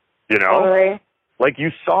 Totally. Like,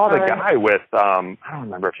 you saw the guy with, I don't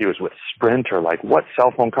remember if he was with Sprint or like what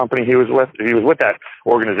cell phone company he was with. He was with that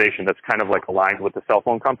organization that's kind of like aligned with the cell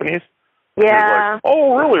phone companies. Yeah. Like,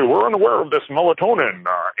 oh, really? We're unaware of this melatonin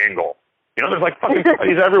angle. There's like fucking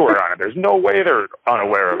studies everywhere on it. There's no way they're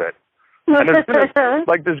unaware of it. And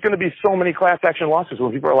there's going to be so many class action lawsuits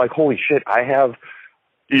when people are like, holy shit, I've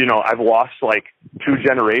lost like 2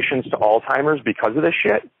 generations to Alzheimer's because of this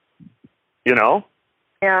shit. Yeah.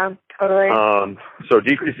 Totally. So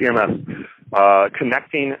decreased EMF,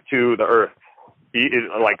 connecting to the earth.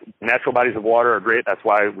 Like natural bodies of water are great. That's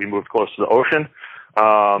why we moved close to the ocean.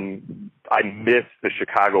 I miss the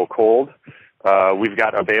Chicago cold. We've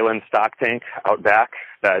got a Balin stock tank out back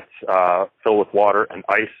that's filled with water and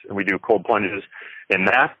ice, and we do cold plunges in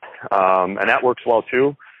that. And that works well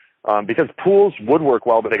too, because pools would work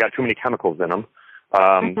well, but they got too many chemicals in them.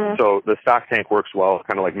 So the stock tank works well,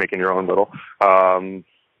 kind of like making your own little.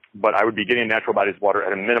 But I would be getting natural bodies of water.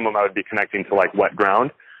 At a minimum, I would be connecting to like wet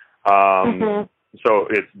ground. So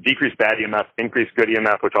it's decreased bad EMF, increased good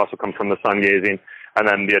EMF, which also comes from the sun gazing, and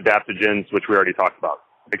then the adaptogens, which we already talked about.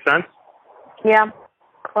 Make sense? Yeah.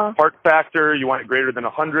 Cool. Heart factor, you want it greater than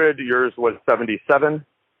 100. Yours was 77.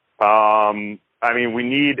 I mean, we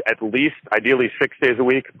need at least, ideally 6 days a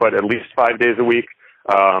week, but at least 5 days a week,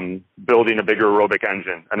 building a bigger aerobic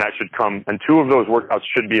engine. And that should come, and 2 of those workouts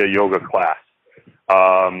should be a yoga class.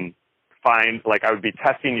 I would be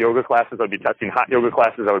testing yoga classes. I would be testing hot yoga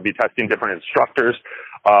classes. I would be testing different instructors.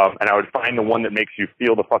 And I would find the one that makes you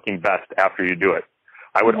feel the fucking best after you do it.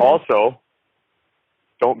 I would also,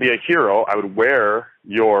 don't be a hero. I would wear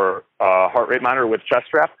your heart rate monitor with chest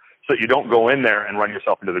strap so that you don't go in there and run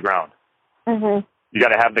yourself into the ground. You got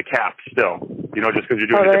to have the cap still. You know, just because you're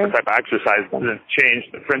doing a different type of exercise doesn't change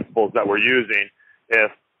the principles that we're using.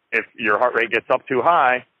 If your heart rate gets up too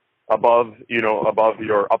high, above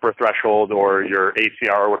your upper threshold or your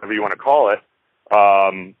ACR or whatever you want to call it,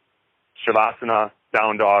 Shavasana,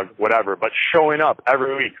 down dog, whatever. But showing up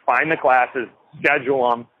every week, find the classes, schedule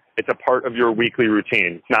them. It's a part of your weekly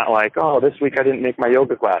routine. It's not like, oh, this week I didn't make my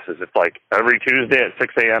yoga classes. It's like every Tuesday at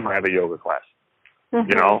 6 a.m. I have a yoga class.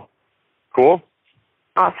 You know? Cool?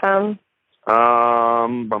 Awesome.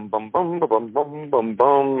 I'd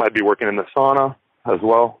be working in the sauna as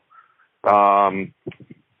well.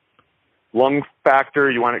 Lung factor,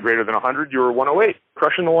 you want it greater than 100. You were 108,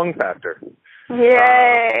 crushing the lung factor.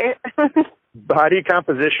 Yay! Body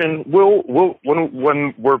composition,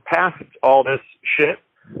 when we're past all this shit,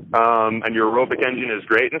 and your aerobic engine is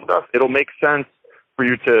great and stuff, it'll make sense for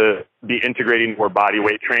you to be integrating more body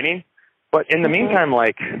weight training. But in the meantime,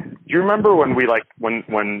 like, do you remember when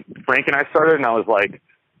when Frank and I started, and I was like,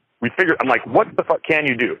 I'm like, what the fuck can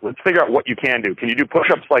you do? Let's figure out what you can do. Can you do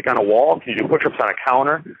push-ups like on a wall? Can you do push-ups on a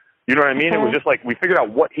counter? You know what I mean? It was just like we figured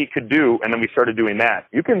out what he could do, and then we started doing that.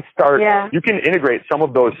 You can you can integrate some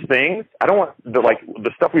of those things. I don't want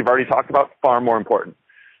the stuff we've already talked about, far more important.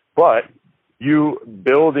 But you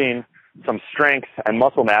building some strength and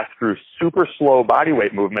muscle mass through super slow body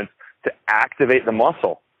weight movements to activate the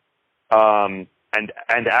muscle, and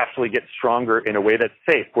actually get stronger in a way that's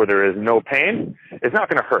safe, where there is no pain, it's not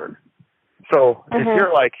going to hurt. So if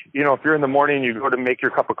you're like, if you're in the morning, you go to make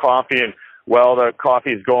your cup of coffee, and well, the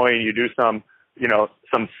coffee's going, you do some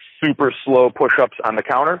super slow push-ups on the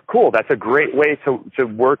counter. Cool. That's a great way to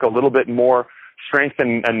work a little bit more strength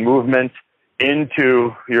and movement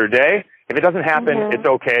into your day. If it doesn't happen, it's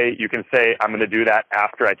okay. You can say, I'm going to do that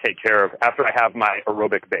after I have my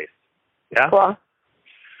aerobic base. Yeah? Cool.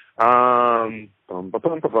 All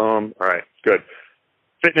right, good.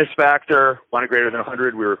 Fitness factor, want it greater than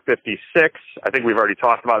 100. We were 56. I think we've already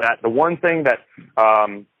talked about that. The one thing that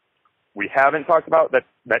we haven't talked about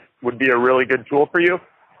that would be a really good tool for you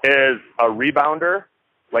is a rebounder,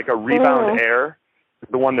 like a Rebound Air,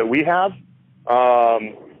 the one that we have.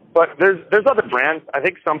 But there's other brands. I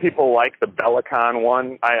think some people like the Bellicon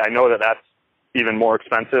one. I know that's even more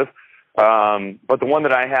expensive. But the one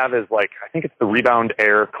that I have is I think it's the Rebound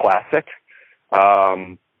Air Classic.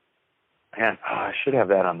 I should have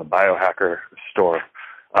that on the Biohacker store.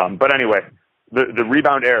 But anyway, the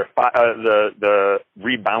Rebound Air, the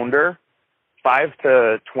Rebounder, 5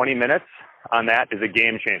 to 20 minutes on that is a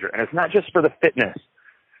game changer. And it's not just for the fitness.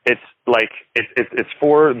 It's it's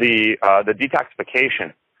for the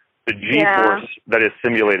detoxification, the G-force that is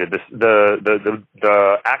simulated,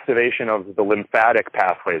 the activation of the lymphatic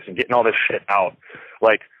pathways and getting all this shit out.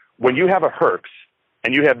 Like when you have a Herx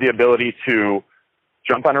and you have the ability to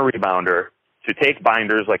jump on a rebounder, to take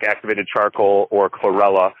binders like activated charcoal or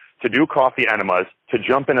chlorella, to do coffee enemas, to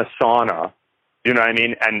jump in a sauna, you know what I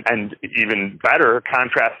mean? And even better,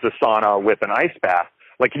 contrast the sauna with an ice bath.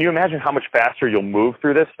 Like, can you imagine how much faster you'll move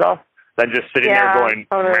through this stuff than just sitting there going,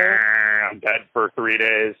 I'm dead for 3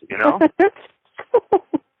 days, you know?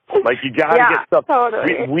 Like, you got to get stuff.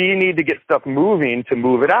 Totally. We need to get stuff moving to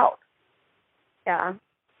move it out. Yeah.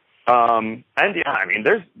 And I mean,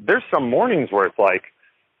 there's some mornings where it's like,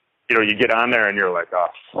 you get on there and you're like, oh,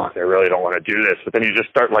 fuck, I really don't want to do this. But then you just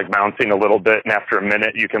start like bouncing a little bit. And after a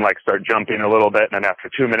minute, you can like start jumping a little bit. And then after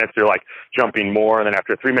 2 minutes, you're like jumping more. And then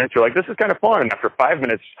after 3 minutes, you're like, this is kind of fun. And after 5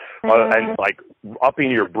 minutes, and like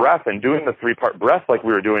upping your breath and doing the 3-part breath like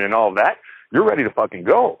we were doing and all of that, you're ready to fucking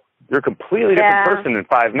go. You're a completely different person in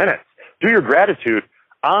 5 minutes. Do your gratitude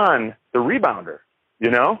on the rebounder,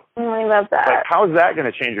 you know? I love that. Like, how's that going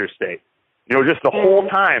to change your state? You know, just the whole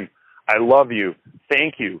time, I love you,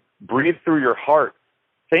 thank you, breathe through your heart.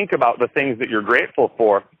 Think about the things that you're grateful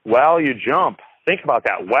for while you jump. Think about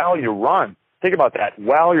that while you run. Think about that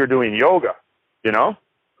while you're doing yoga, you know?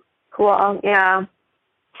 Cool, yeah.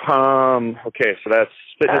 Okay, so that's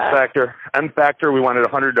fitness factor. M factor, we wanted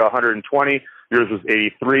 100 to 120. Yours was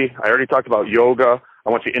 83. I already talked about yoga. I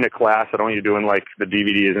want you in a class. I don't want you doing like the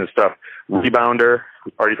DVDs and stuff. Rebounder,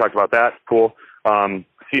 already talked about that. Cool.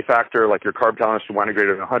 C factor, like your carb tolerance, you wanted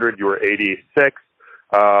greater than 100. You were 86.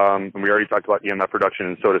 And we already talked about EMF reduction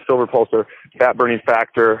and soda silver pulsar. Fat burning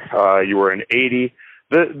factor, you were an 80.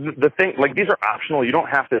 The thing, like, these are optional. You don't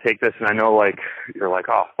have to take this. And I know, like, you're like,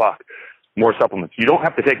 oh, fuck, more supplements. You don't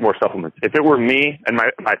have to take more supplements. If it were me and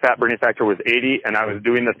my fat burning factor was 80 and I was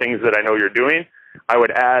doing the things that I know you're doing, I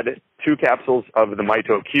would add 2 capsules of the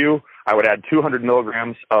Mito Q. I would add 200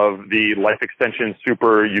 milligrams of the Life Extension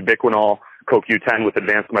Super Ubiquinol CoQ10 with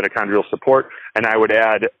advanced mitochondrial support, and I would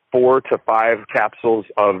add 4 to 5 capsules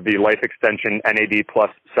of the Life Extension NAD Plus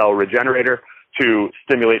Cell Regenerator to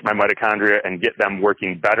stimulate my mitochondria and get them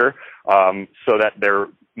working better, so that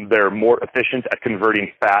they're more efficient at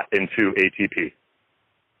converting fat into ATP.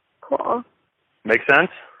 Cool. Make sense?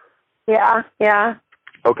 Yeah, yeah.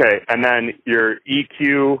 Okay, and then your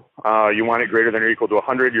EQ, you want it greater than or equal to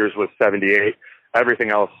 100. Yours was 78.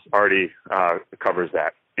 Everything else already covers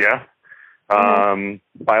that. Yeah?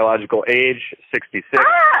 Biological age, 66.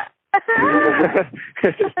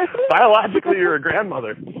 Biologically, you're a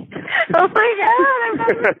grandmother. Oh my God, I'm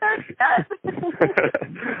about to start.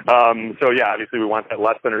 So yeah, obviously we want that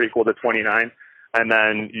less than or equal to 29. And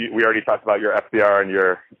then we already talked about your FBR and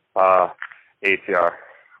your ATR.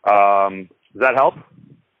 Does that help?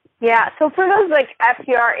 Yeah, so for those like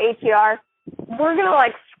FTR, ATR, we're going to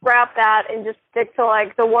like scrap that and just stick to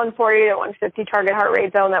like the 140 to 150 target heart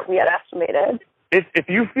rate zone that we had estimated. If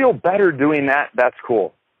you feel better doing that, that's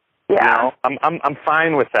cool. Yeah. You know, I'm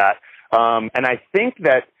fine with that. And I think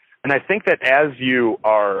that as you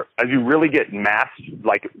really get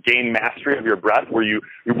gain mastery of your breath, where you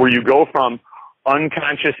go from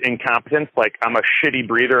unconscious incompetence, like I'm a shitty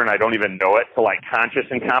breather and I don't even know it, to like conscious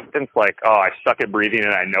incompetence, like, oh, I suck at breathing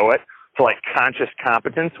and I know it, to like conscious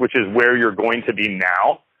competence, which is where you're going to be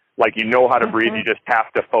now. Like, you know how to breathe, you just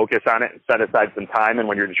have to focus on it and set aside some time. And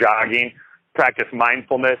when you're jogging, practice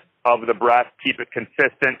mindfulness of the breath, keep it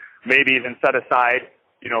consistent, maybe even set aside,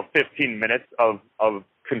 15 minutes of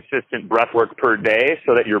consistent breath work per day,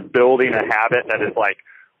 so that you're building a habit that is like,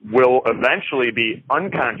 will eventually be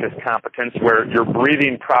unconscious competence, where you're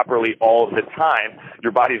breathing properly all the time.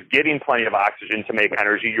 Your body's getting plenty of oxygen to make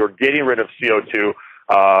energy. You're getting rid of CO2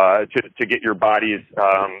 to get your bodies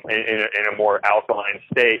in a more alkaline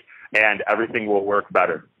state, and everything will work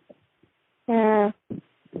better. Yeah.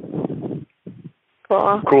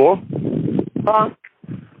 Cool. Cool? Cool.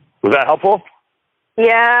 Was that helpful?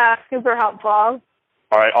 Yeah, super helpful.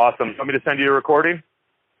 All right, awesome. You want me to send you a recording?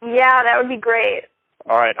 Yeah, that would be great.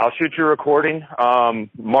 All right, I'll shoot you a recording.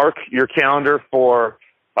 Mark your calendar for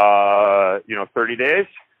 30 days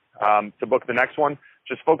to book the next one.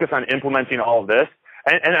 Just focus on implementing all of this.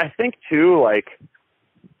 And I think, too, like,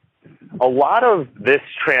 a lot of this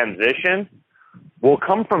transition will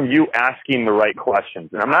come from you asking the right questions.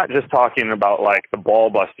 And I'm not just talking about, like, the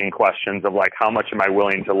ball-busting questions of, like, how much am I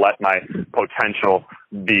willing to let my potential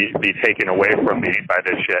be taken away from me by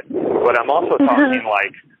this shit. But I'm also talking,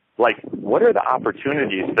 like, what are the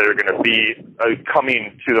opportunities that are going to be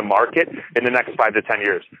coming to the market in the next 5 to 10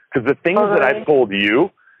 years? Because the things that I've told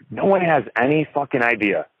you, no one has any fucking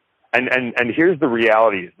idea. And here's the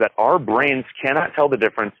reality, is that our brains cannot tell the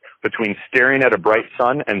difference between staring at a bright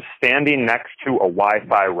sun and standing next to a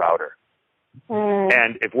Wi-Fi router.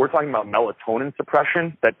 And if we're talking about melatonin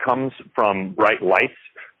suppression that comes from bright lights,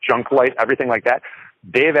 junk light, everything like that,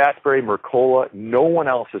 Dave Asprey, Mercola, no one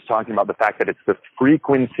else is talking about the fact that it's the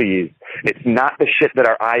frequencies. It's not the shit that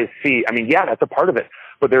our eyes see. I mean, yeah, that's a part of it,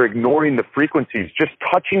 but they're ignoring the frequencies. Just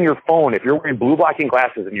touching your phone, if you're wearing blue blocking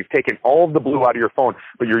glasses and you've taken all of the blue out of your phone,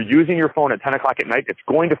 but you're using your phone at 10 o'clock at night, it's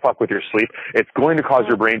going to fuck with your sleep. It's going to cause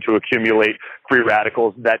your brain to accumulate free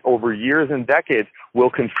radicals that over years and decades will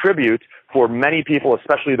contribute for many people,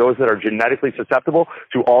 especially those that are genetically susceptible,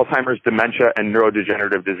 to Alzheimer's, dementia, and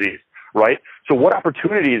neurodegenerative disease. right? So what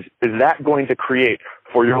opportunities is that going to create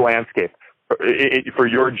for your landscape, for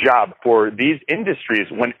your job, for these industries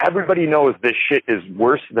when everybody knows this shit is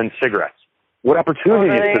worse than cigarettes? What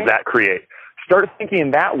opportunities does that create? Start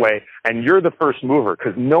thinking that way, and you're the first mover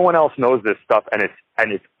because no one else knows this stuff, and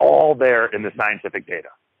it's all there in the scientific data,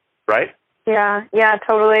 right? Yeah,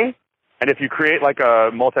 totally. And if you create like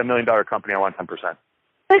a multi-million-dollar company, I want 10%.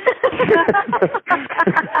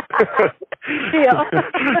 Deal.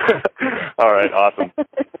 All right, awesome.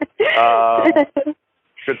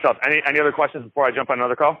 Good stuff. Any other questions before I jump on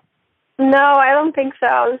another call? No, I don't think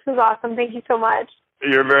so. This is awesome. Thank you so much.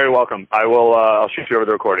 You're very welcome. I'll shoot you over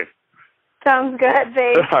the recording. Sounds good.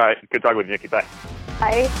 Thanks. All right. Good talking with you, Nikki. Bye.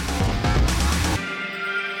 Bye.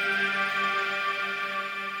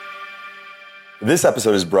 This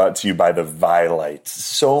episode is brought to you by the Vielight.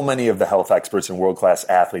 So many of the health experts and world-class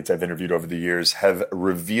athletes I've interviewed over the years have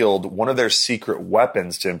revealed one of their secret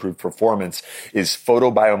weapons to improve performance is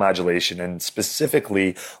photobiomodulation, and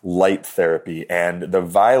specifically light therapy. And the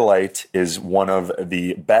Vielight is one of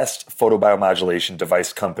the best photobiomodulation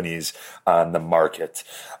device companies on the market.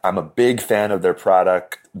 I'm a big fan of their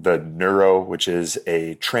product, the Neuro, which is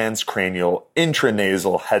a transcranial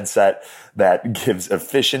intranasal headset that gives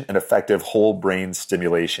efficient and effective whole brain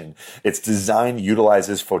stimulation. Its design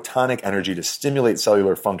utilizes photonic energy to stimulate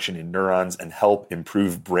cellular function in neurons and help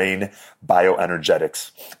improve brain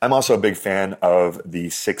bioenergetics. I'm also a big fan of the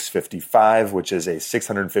 655, which is a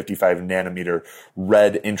 655 nanometer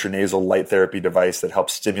red intranasal light therapy device that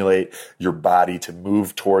helps stimulate your body to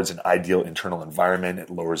move towards an ideal internal environment. It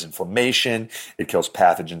lowers inflammation. It kills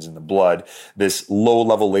pathogens in the blood. This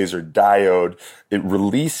low-level laser diode, it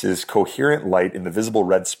releases coherent light in the visible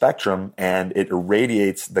red spectrum, and it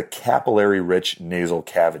irradiates the capillary-rich nasal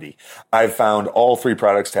cavity. I've found all three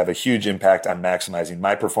products to have a huge impact on maximizing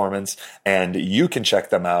my performance, and you can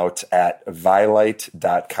check them out at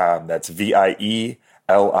vielight.com. That's VIELIGHT.com.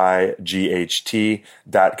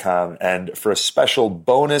 And for a special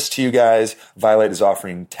bonus to you guys, Vielight is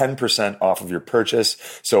offering 10% off of your purchase.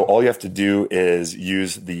 So all you have to do is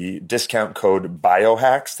use the discount code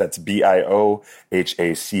BIOHACKS, that's BIOHACKS,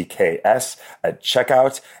 at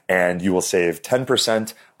checkout, and you will save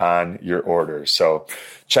 10% on your order. So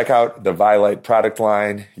check out the Vielight product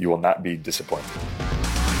line. You will not be disappointed.